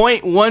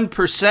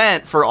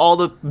 0.1% for all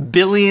the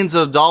billions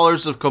of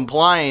dollars of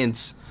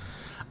compliance,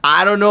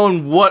 I don't know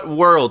in what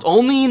world.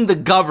 Only in the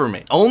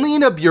government, only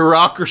in a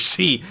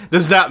bureaucracy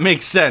does that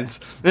make sense.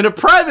 In a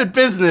private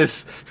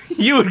business,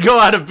 you would go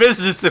out of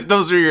business if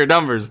those were your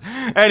numbers.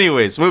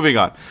 Anyways, moving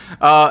on.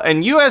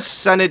 In U.S.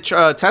 Senate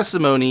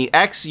testimony,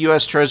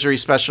 ex-U.S. Treasury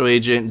Special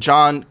Agent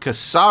John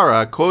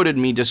Cassara quoted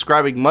me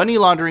describing money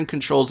laundering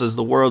controls as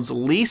the world's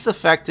least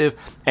effective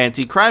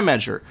anti-crime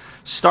measure.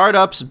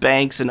 Startups,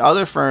 banks, and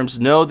other firms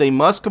know they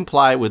must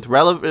comply with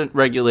relevant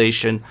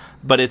regulation,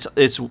 but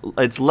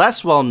it's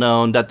less well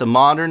known that the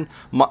modern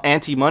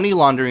anti-money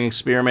laundering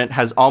experiment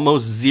has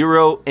almost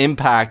zero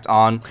impact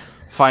on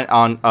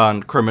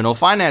criminal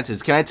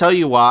finances. Can I tell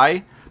you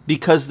why?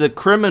 Because the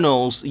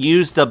criminals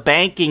use the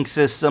banking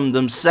system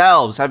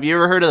themselves. Have you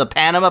ever heard of the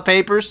Panama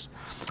Papers?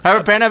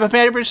 But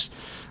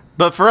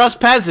for us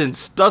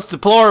peasants, us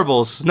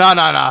deplorables, no.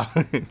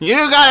 You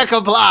gotta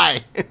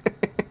comply.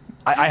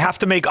 I have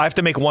to make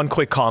one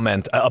quick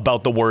comment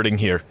about the wording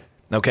here.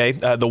 Okay,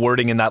 the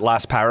wording in that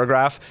last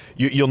paragraph.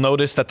 You'll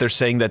notice that they're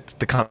saying that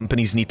the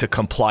companies need to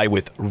comply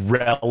with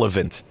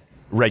relevant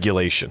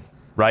regulation.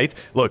 Right?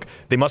 Look,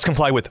 they must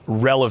comply with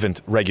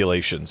relevant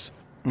regulations.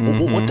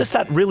 Mm-hmm. What does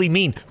that really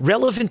mean?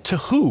 Relevant to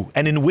who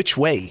and in which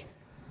way?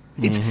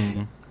 It's.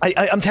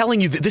 I'm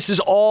telling you, this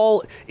is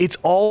all. It's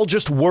all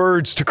just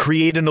words to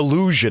create an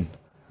illusion.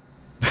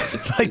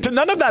 Like,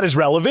 none of that is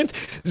relevant.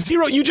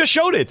 Zero. You just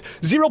showed it.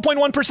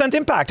 0.1%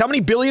 impact. How many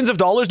billions of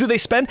dollars do they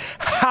spend?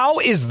 How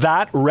is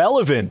that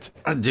relevant?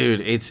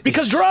 Dude, it's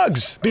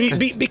drugs.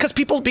 Because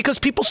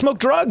people smoke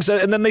drugs,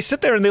 and then they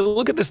sit there and they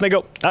look at this and they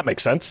go, "That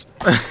makes sense."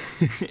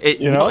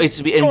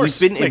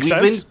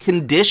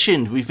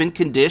 We've been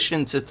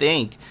conditioned to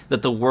think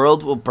that the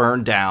world will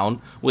burn down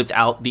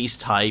without these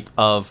type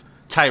of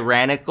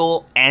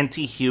tyrannical,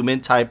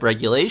 anti-human type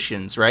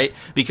regulations, right?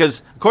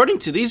 Because according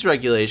to these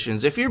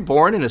regulations, if you're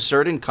born in a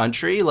certain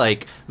country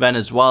like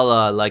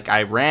Venezuela, like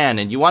Iran,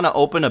 and you want to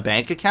open a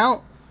bank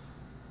account,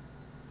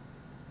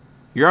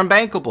 you're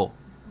unbankable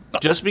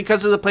just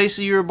because of the place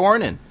that you were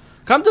born in.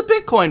 Come to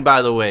Bitcoin,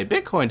 by the way.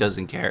 Bitcoin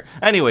doesn't care.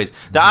 Anyways,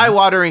 the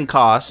eye-watering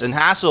costs and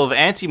hassle of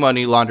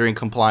anti-money laundering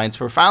compliance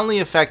profoundly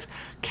affect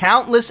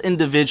countless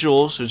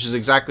individuals, which is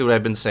exactly what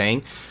I've been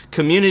saying,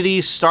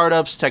 communities,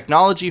 startups,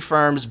 technology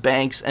firms,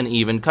 banks, and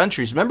even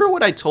countries. Remember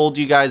what I told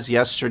you guys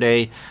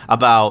yesterday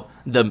about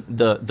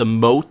the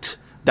moat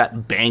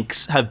that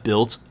banks have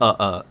built,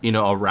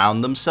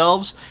 around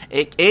themselves?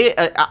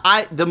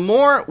 The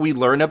more we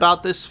learn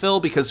about this, Phil,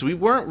 because we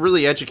weren't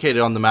really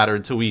educated on the matter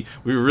until we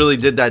really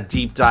did that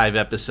deep dive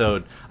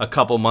episode a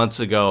couple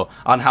months ago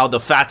on how the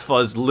FATFA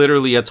is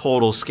literally a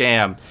total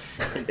scam.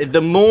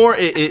 The more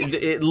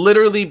it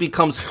literally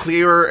becomes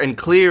clearer and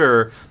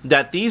clearer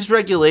that these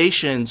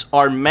regulations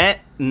are meant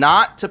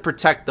not to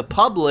protect the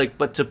public,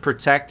 but to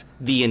protect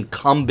the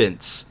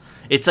incumbents.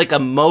 It's like a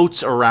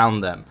moat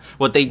around them.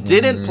 What they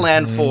didn't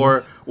plan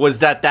for was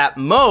that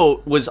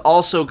moat was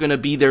also going to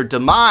be their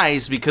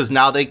demise, because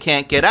now they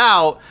can't get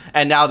out,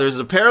 and now there's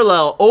a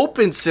parallel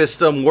open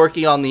system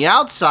working on the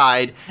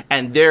outside,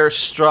 and they're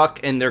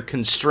struck in their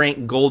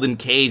constraint golden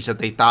cage that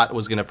they thought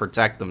was going to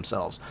protect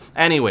themselves.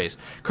 Anyways,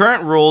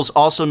 current rules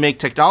also make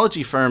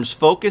technology firms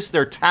focus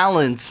their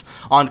talents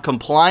on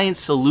compliance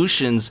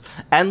solutions,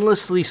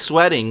 endlessly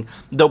sweating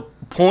the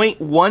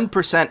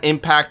 0.1%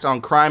 impact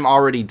on crime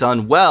already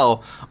done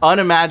well.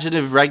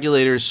 Unimaginative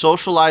regulators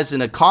socialize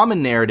in a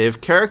common narrative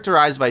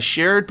characterized by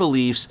shared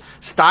beliefs,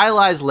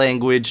 stylized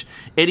language,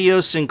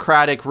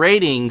 idiosyncratic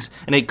ratings,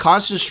 and a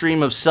constant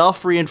stream of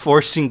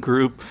self-reinforcing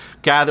group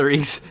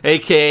gatherings,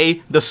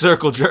 aka the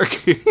circle jerk.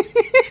 Phil,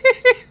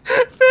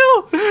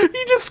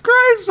 he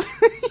describes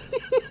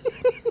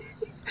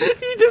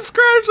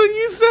what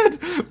you said.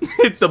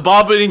 The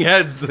bobbing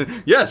heads.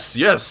 Yes.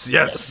 Yes,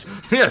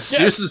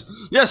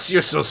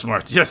 you're so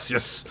smart.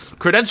 Yes.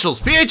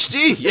 Credentials,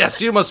 PhD.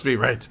 Yes, you must be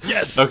right.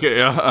 Yes.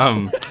 Okay.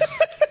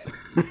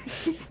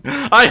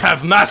 I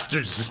have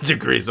master's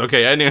degrees.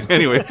 Okay.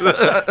 Anyway.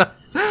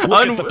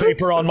 Look at the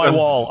paper on my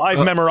wall.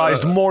 I've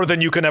memorized more than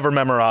you can ever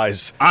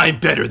memorize. I'm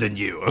better than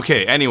you.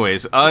 Okay.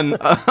 Anyways,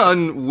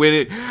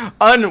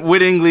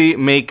 unwittingly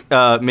make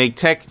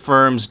tech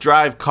firms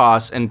drive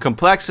costs and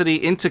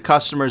complexity into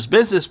customers'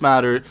 business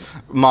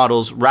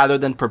models rather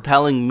than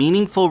propelling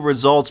meaningful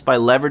results by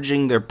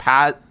leveraging their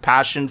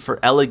passion for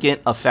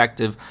elegant,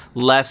 effective,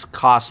 less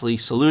costly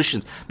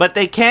solutions. But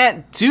they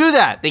can't do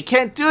that. They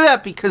can't do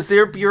that because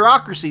they're a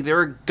bureaucracy.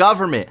 They're a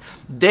government.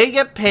 They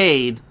get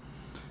paid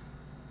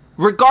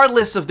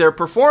regardless of their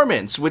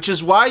performance, which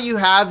is why you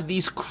have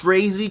these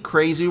crazy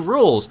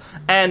rules.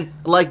 And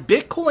like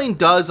Bitcoin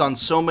does on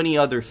so many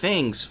other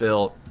things,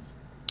 Phil,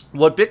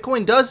 what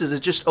Bitcoin does is it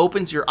just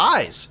opens your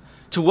eyes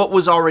to what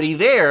was already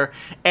there,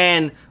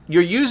 and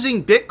you're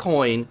using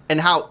Bitcoin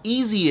and how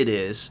easy it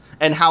is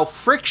and how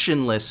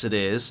frictionless it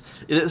is.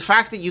 The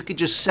fact that you could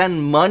just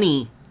send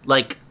money,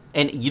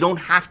 and you don't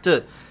have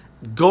to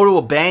go to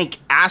a bank,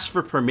 ask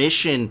for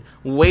permission,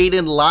 wait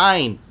in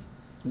line.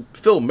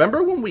 Phil,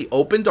 remember when we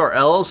opened our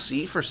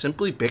LLC for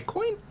Simply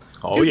Bitcoin?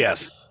 Oh, dude,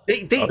 yes.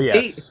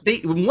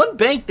 They one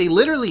bank, they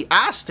literally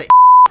asked to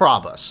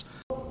prob us.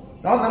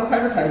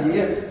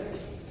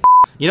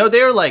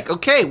 They're like,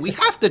 okay, we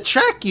have to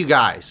check you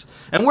guys.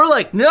 And we're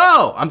like,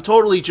 no. I'm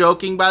totally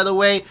joking, by the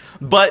way.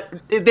 But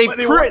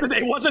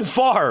it wasn't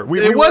far.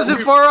 It wasn't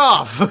far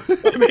off.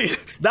 I mean,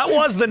 that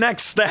was the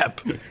next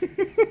step.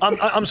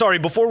 I'm sorry.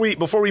 Before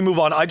we move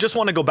on, I just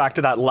want to go back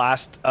to that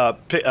last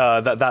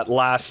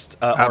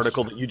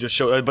article that you just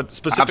showed, but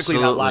specifically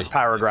that last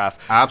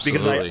paragraph.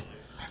 Absolutely.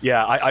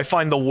 Because I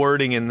find the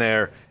wording in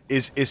there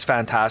is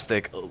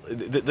fantastic.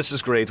 This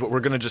is great. We're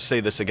going to just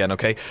say this again,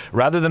 okay?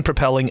 Rather than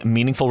propelling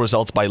meaningful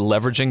results by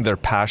leveraging their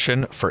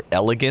passion for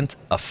elegant,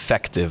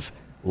 effective,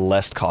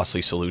 less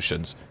costly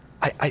solutions.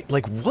 I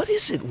like, what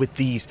is it with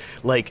these,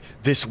 like,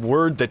 this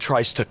word that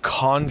tries to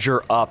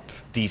conjure up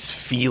these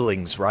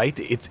feelings, right?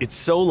 It's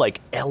so, like,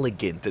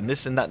 elegant and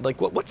this and that. Like,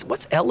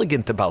 what's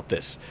elegant about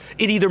this?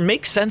 It either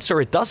makes sense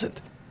or it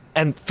doesn't.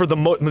 And for the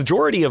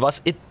majority of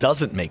us, it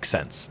doesn't make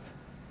sense.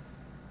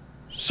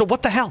 So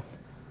what the hell?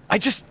 I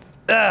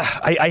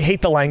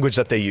hate the language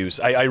that they use.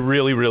 I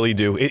really, really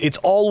do. It's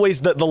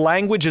always, the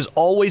language is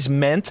always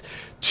meant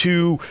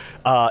to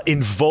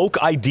invoke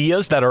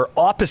ideas that are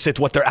opposite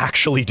what they're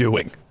actually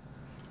doing.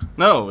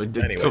 No.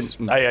 Anyways,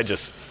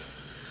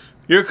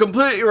 You're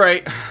completely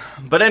right.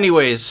 But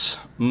anyways,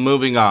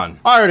 moving on.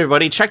 All right,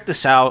 everybody, check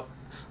this out.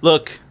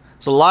 Look,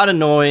 there's a lot of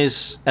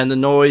noise, and the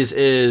noise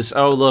is,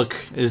 oh, look,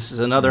 this is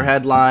another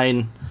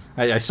headline.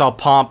 I saw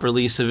Pomp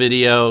release a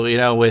video,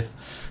 with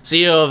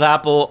CEO of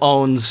Apple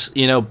owns,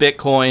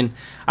 Bitcoin.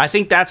 I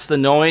think that's the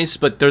noise,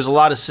 but there's a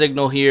lot of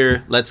signal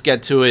here. Let's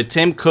get to it.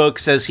 Tim Cook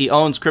says he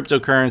owns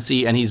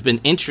cryptocurrency and he's been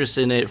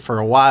interested in it for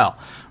a while,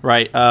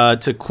 right?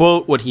 To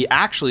quote what he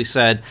actually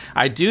said,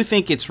 I do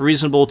think it's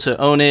reasonable to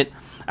own it.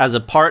 as a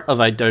part of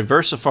a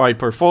diversified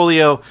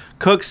portfolio.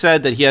 Cook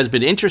said that he has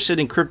been interested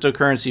in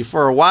cryptocurrency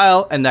for a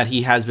while and that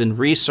he has been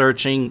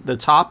researching the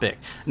topic.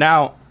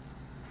 Now,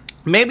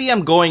 maybe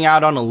I'm going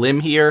out on a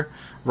limb here,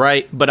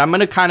 right? But I'm going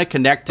to kind of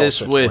connect this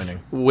with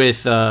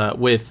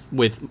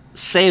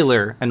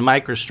Sailor and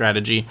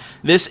MicroStrategy.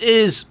 This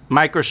is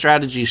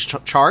MicroStrategy's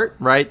chart,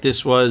 right?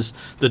 This was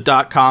the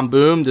 .com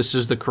boom. This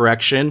is the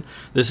correction.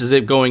 This is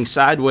it going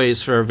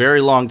sideways for a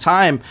very long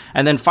time.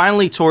 And then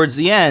finally towards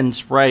the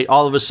end, right,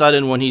 all of a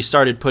sudden when he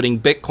started putting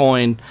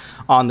Bitcoin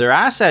on their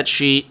asset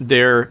sheet,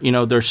 their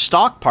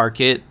stock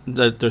market,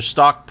 their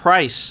stock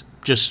price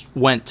just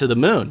went to the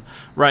moon,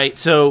 right?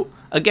 So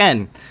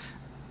again,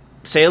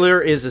 Sailor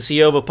is the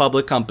CEO of a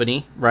public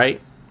company, right?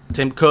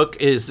 Tim Cook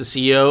is the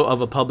CEO of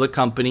a public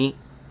company.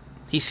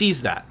 He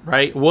sees that,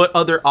 right? What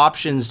other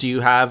options do you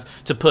have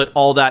to put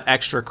all that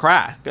extra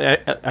cash,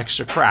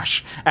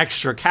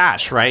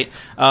 right?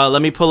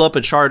 Let me pull up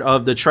a chart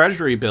of the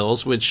treasury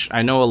bills, which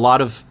I know a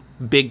lot of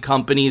big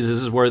companies, this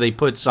is where they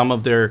put some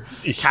of their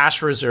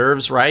cash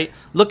reserves, right?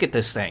 Look at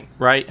this thing,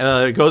 right?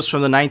 It goes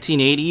from the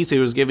 1980s. It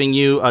was giving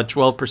you a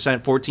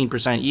 12%,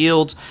 14%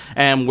 yield.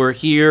 And we're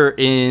here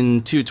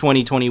in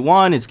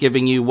 2021. It's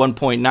giving you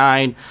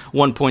 1.9,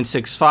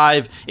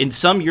 1.65. In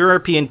some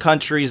European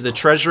countries, the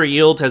treasury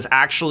yield has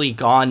actually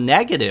gone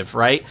negative,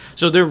 right?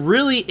 So there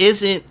really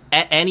isn't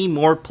any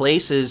more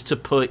places to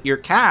put your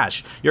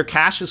cash. Your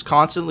cash is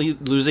constantly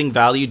losing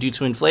value due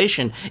to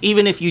inflation.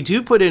 Even if you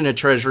do put in a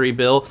treasury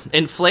bill,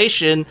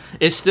 inflation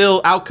is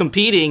still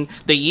outcompeting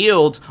the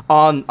yield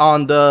on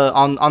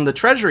the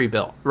treasury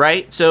bill,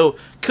 right? So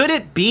could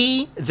it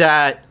be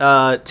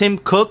that Tim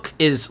Cook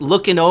is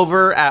looking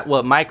over at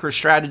what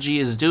MicroStrategy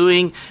is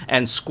doing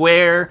and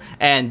Square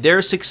and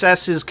their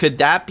successes? Could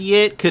that be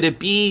it? Could it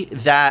be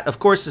that, of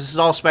course, this is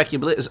all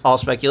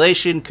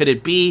speculation. Could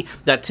it be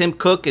that Tim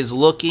Cook is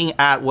looking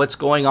at what's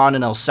going on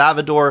in El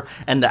Salvador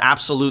and the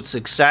absolute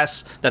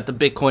success that the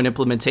Bitcoin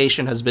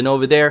implementation has been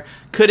over there?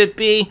 Could it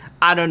be?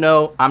 I don't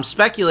know. I'm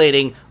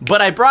speculating,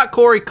 but I brought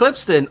Corey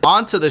Clipston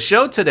onto the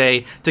show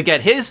today to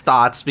get his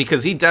thoughts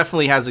because he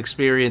definitely has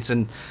experience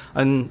in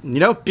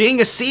being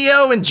a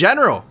CEO in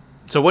general.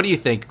 So what do you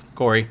think,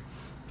 Corey?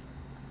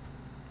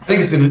 I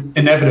think it's an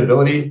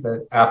inevitability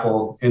that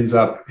Apple ends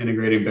up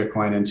integrating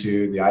Bitcoin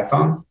into the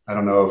iPhone. I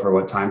don't know over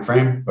what time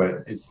frame,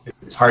 but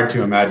it's hard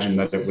to imagine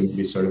that it wouldn't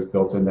be sort of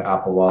built into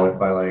Apple Wallet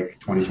by like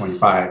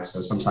 2025. So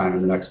sometime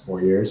in the next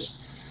 4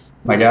 years,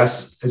 my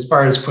guess. As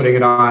far as putting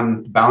it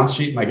on the balance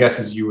sheet, my guess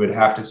is you would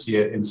have to see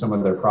it in some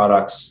of their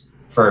products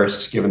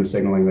first, given the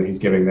signaling that he's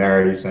giving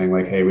there. He's saying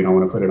like, hey, we don't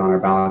want to put it on our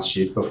balance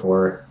sheet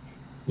before,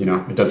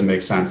 it doesn't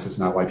make sense. That's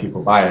not why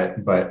people buy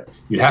it, but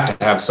you'd have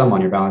to have some on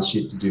your balance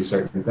sheet to do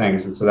certain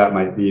things. And so that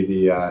might be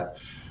the,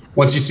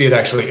 once you see it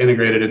actually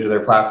integrated into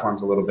their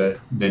platforms a little bit,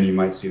 then you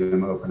might see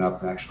them open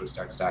up and actually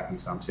start stacking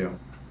some too.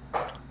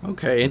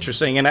 Okay,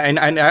 interesting. And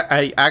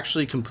I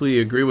actually completely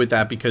agree with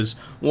that because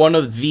one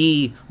of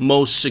the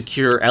most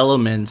secure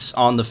elements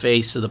on the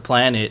face of the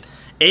planet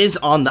is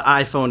on the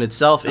iPhone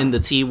itself, in the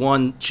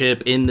T1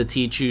 chip, in the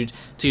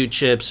T2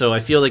 chip. So I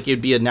feel like it'd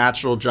be a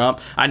natural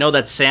jump. I know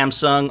that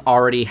Samsung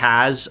already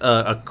has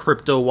a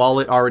crypto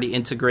wallet already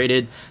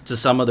integrated to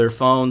some of their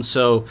phones.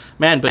 So,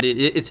 man, but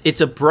it's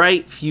a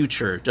bright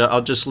future.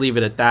 I'll just leave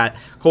it at that.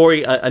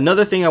 Corey,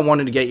 another thing I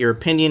wanted to get your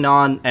opinion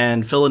on,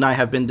 and Phil and I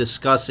have been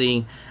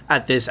discussing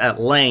at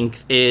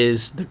length,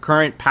 is the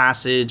current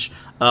passage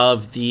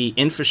of the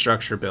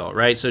infrastructure bill,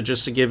 right? So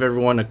just to give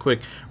everyone a quick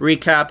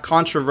recap,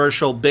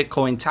 controversial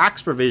Bitcoin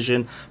tax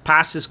provision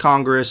passes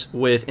Congress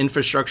with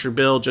infrastructure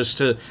bill. Just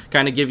to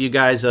kind of give you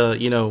guys a,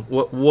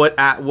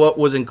 what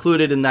was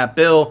included in that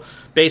bill.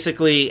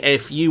 Basically,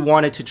 if you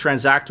wanted to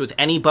transact with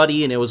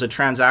anybody and it was a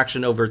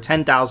transaction over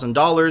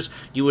 $10,000,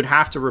 you would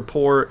have to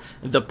report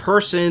the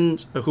person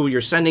who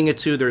you're sending it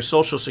to, their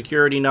social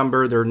security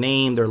number, their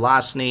name, their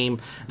last name,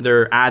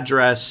 their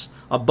address,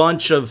 a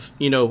bunch of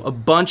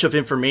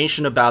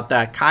information about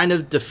that, kind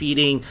of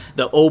defeating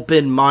the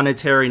open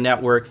monetary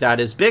network that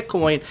is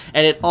Bitcoin.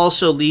 And it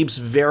also leaves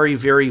very,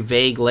 very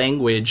vague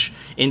language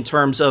in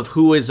terms of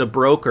who is a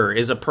broker.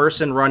 Is a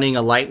person running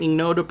a Lightning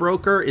node a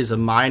broker? Is a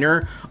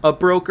miner a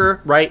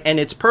broker, right? And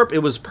it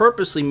was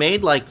purposely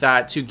made like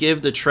that to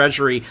give the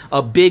Treasury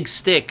a big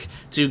stick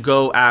to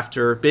go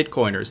after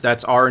Bitcoiners.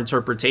 That's our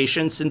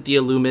interpretation.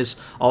 Cynthia Loomis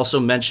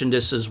also mentioned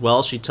this as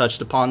well. She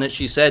touched upon it.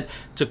 She said,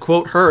 to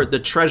quote her, the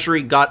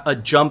Treasury got a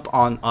jump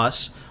on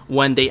us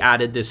when they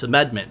added this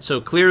amendment.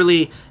 So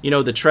clearly,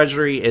 the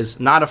Treasury is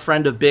not a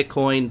friend of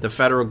Bitcoin. The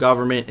federal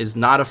government is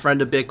not a friend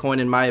of Bitcoin,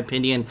 in my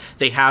opinion.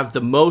 They have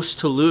the most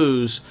to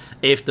lose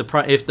if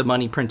the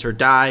money printer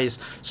dies.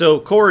 So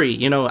Corey,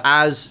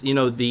 as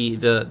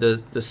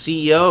the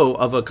CEO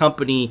of a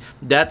company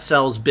that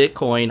sells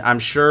Bitcoin, I'm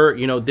sure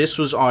this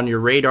was on your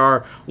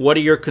radar. What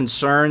are your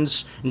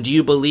concerns? Do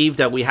you believe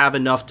that we have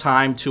enough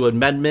time to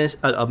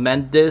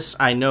amend this?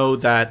 I know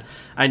that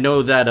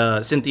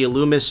Cynthia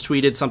Loomis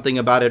tweeted something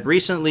about it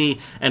recently,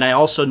 and I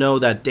also know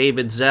that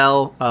David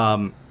Zell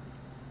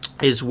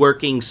is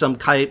working some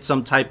type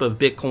of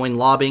Bitcoin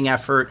lobbying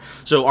effort.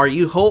 So are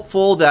you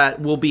hopeful that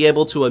we'll be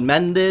able to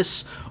amend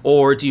this,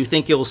 or do you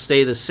think it will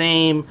stay the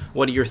same?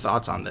 What are your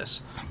thoughts on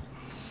this?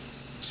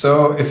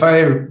 So if I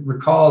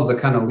recall the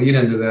kind of lead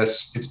into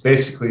this, it's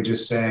basically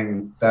just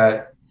saying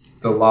that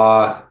the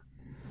law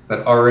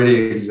that already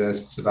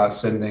exists about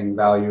sending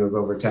value of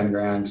over 10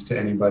 grand to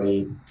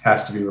anybody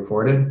has to be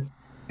reported.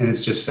 And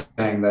it's just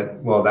saying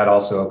that, well, that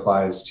also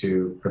applies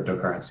to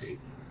cryptocurrency,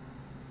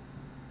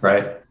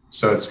 right?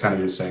 So it's kind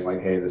of just saying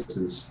like, hey, this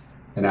is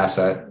an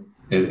asset.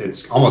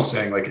 It's almost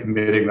saying like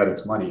admitting that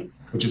it's money,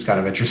 which is kind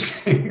of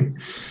interesting.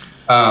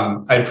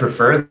 I'd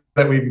prefer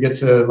that we get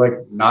to like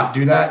not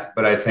do that,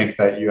 but I think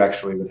that you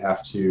actually would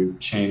have to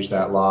change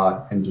that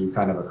law and do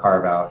kind of a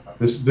carve out.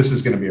 This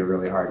is going to be a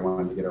really hard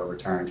one to get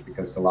overturned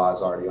because the law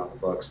is already on the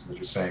books, and they're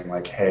just saying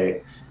like,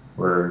 hey,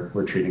 we're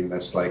treating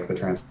this like the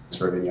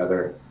transfer of any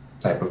other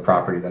type of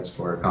property that's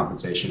for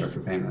compensation or for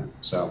payment.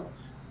 So,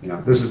 you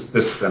know, this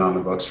has been on the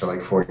books for like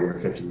 40 or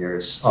 50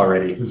 years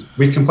already.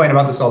 We complain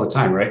about this all the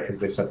time, right? Because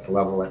they set the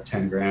level at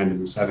 10 grand in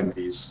the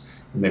 70s,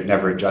 and they've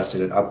never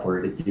adjusted it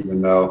upward,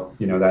 even though,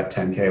 you know, that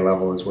 10K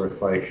level is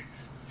worth like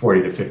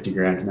 40 to 50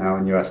 grand now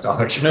in US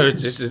dollar terms. No,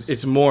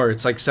 it's more.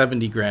 It's like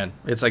 70 grand.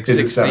 It's like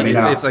 60.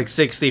 It's like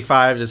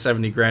 65 to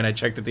 70 grand. I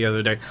checked it the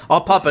other day.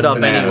 I'll pop it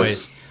up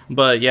anyways.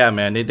 But yeah,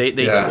 man,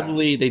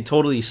 they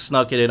totally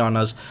snuck it in on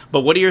us.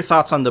 But what are your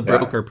thoughts on the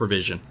broker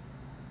provision?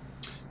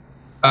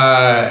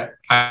 I'm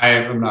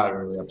not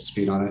really up to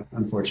speed on it,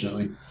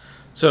 unfortunately.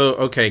 So,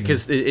 okay,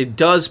 because it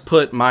does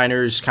put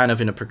miners kind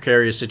of in a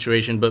precarious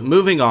situation. But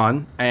moving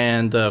on,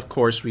 and of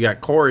course, we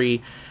got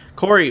Corey.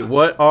 Corey,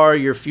 what are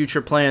your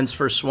future plans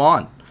for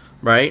Swan?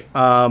 Right?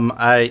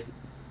 I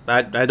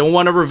don't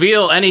want to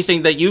reveal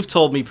anything that you've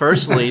told me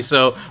personally,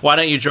 so why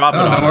don't you drop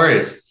it on us? No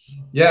worries.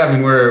 Yeah, I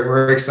mean,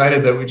 we're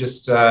excited that we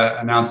just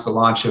announced the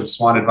launch of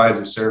Swan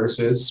Advisor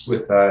Services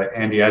with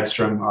Andy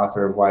Edstrom,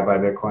 author of Why Buy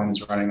Bitcoin,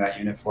 is running that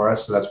unit for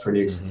us. So that's pretty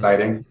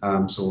exciting.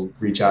 So we'll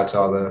reach out to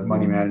all the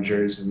money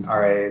managers and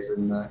RAs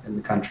in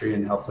the country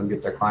and help them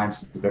get their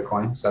clients into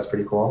Bitcoin. So that's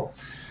pretty cool.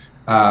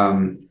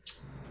 Trying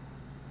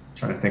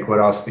to think what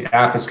else. The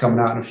app is coming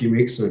out in a few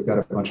weeks. So we've got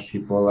a bunch of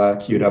people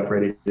queued up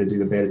ready to do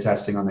the beta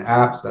testing on the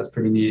app. So that's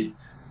pretty neat.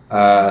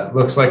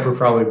 Looks like we're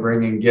probably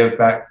bringing Give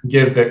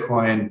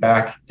Bitcoin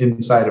back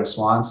inside of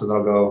Swan, so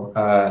that'll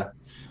go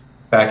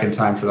back in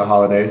time for the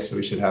holidays. So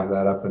we should have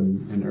that up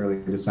in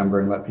early December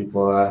and let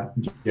people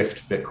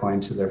gift Bitcoin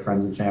to their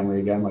friends and family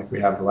again, like we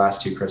have the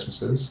last 2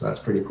 Christmases. So that's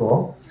pretty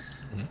cool.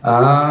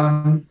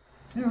 I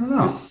don't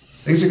know.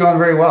 Things are going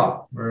very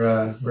well.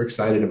 We're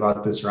excited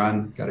about this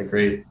run. Got a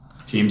great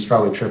team's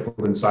probably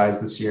tripled in size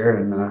this year,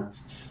 and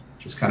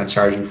just kind of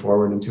charging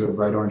forward into a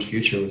bright orange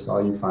future with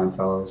all you fine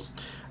fellows.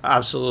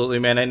 Absolutely,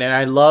 man, and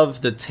I love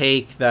the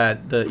take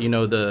that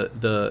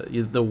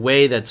the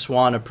way that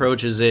Swan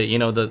approaches it. You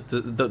know,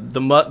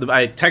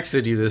 I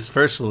texted you this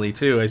personally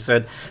too. I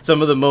said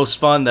some of the most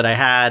fun that I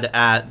had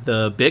at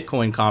the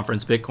Bitcoin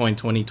conference, Bitcoin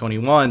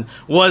 2021,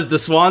 was the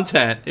Swan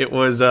tent. It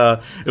was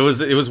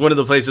one of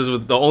the places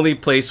with the only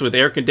place with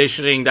air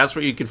conditioning. That's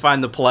where you could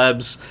find the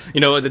plebs. You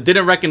know, it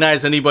didn't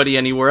recognize anybody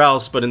anywhere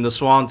else, but in the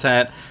Swan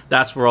tent,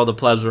 that's where all the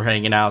plebs were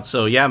hanging out.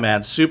 So yeah,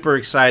 man, super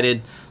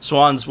excited.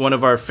 Swan's one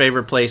of our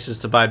favorite places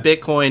to buy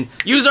Bitcoin.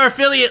 Use our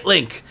affiliate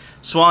link,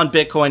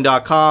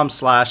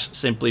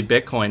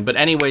 swanbitcoin.com/simplybitcoin. But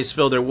anyways,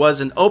 Phil, there was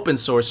an open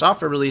source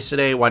software release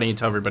today. Why don't you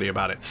tell everybody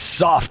about it?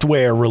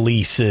 Software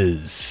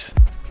releases.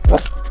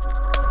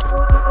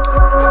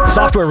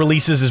 Software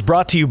Releases is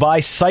brought to you by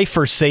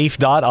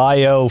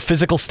CipherSafe.io,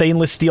 physical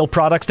stainless steel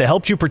products to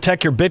help you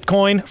protect your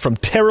Bitcoin from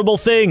terrible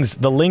things.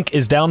 The link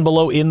is down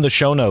below in the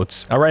show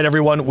notes. All right,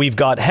 everyone, we've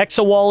got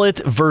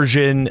HexaWallet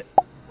version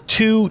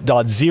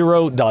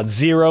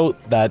 2.0.0.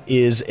 That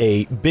is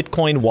a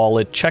Bitcoin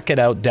wallet. Check it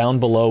out down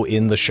below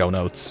in the show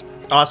notes.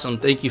 Awesome.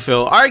 Thank you,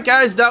 Phil. All right,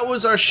 guys, that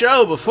was our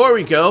show. Before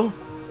we go,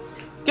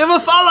 give a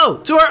follow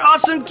to our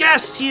awesome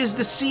guest. He is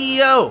the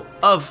CEO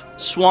of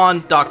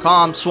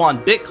Swan.com,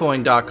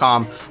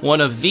 SwanBitcoin.com,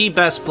 one of the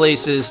best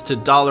places to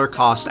dollar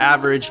cost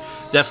average.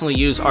 Definitely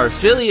use our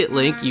affiliate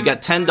link. You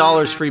get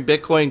 $10 free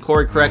Bitcoin.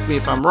 Corey, correct me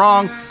if I'm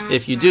wrong.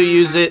 If you do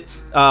use it,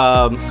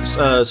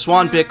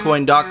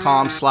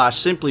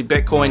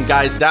 swanbitcoin.com/simplybitcoin.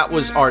 Guys, that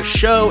was our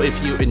show.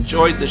 If you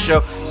enjoyed the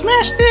show,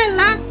 smash the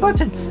like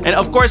button. And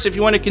of course, if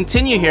you want to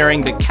continue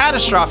hearing the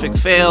catastrophic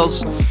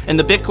fails and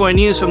the Bitcoin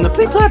news from the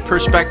Blinklet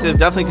perspective,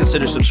 definitely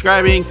consider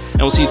subscribing.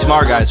 And we'll see you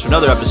tomorrow, guys, for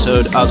another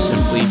episode of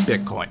Simply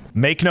Bitcoin.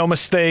 Make no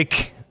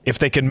mistake, if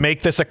they can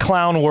make this a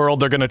clown world,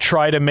 they're going to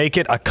try to make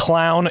it a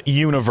clown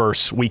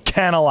universe. We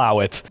can't allow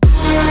it.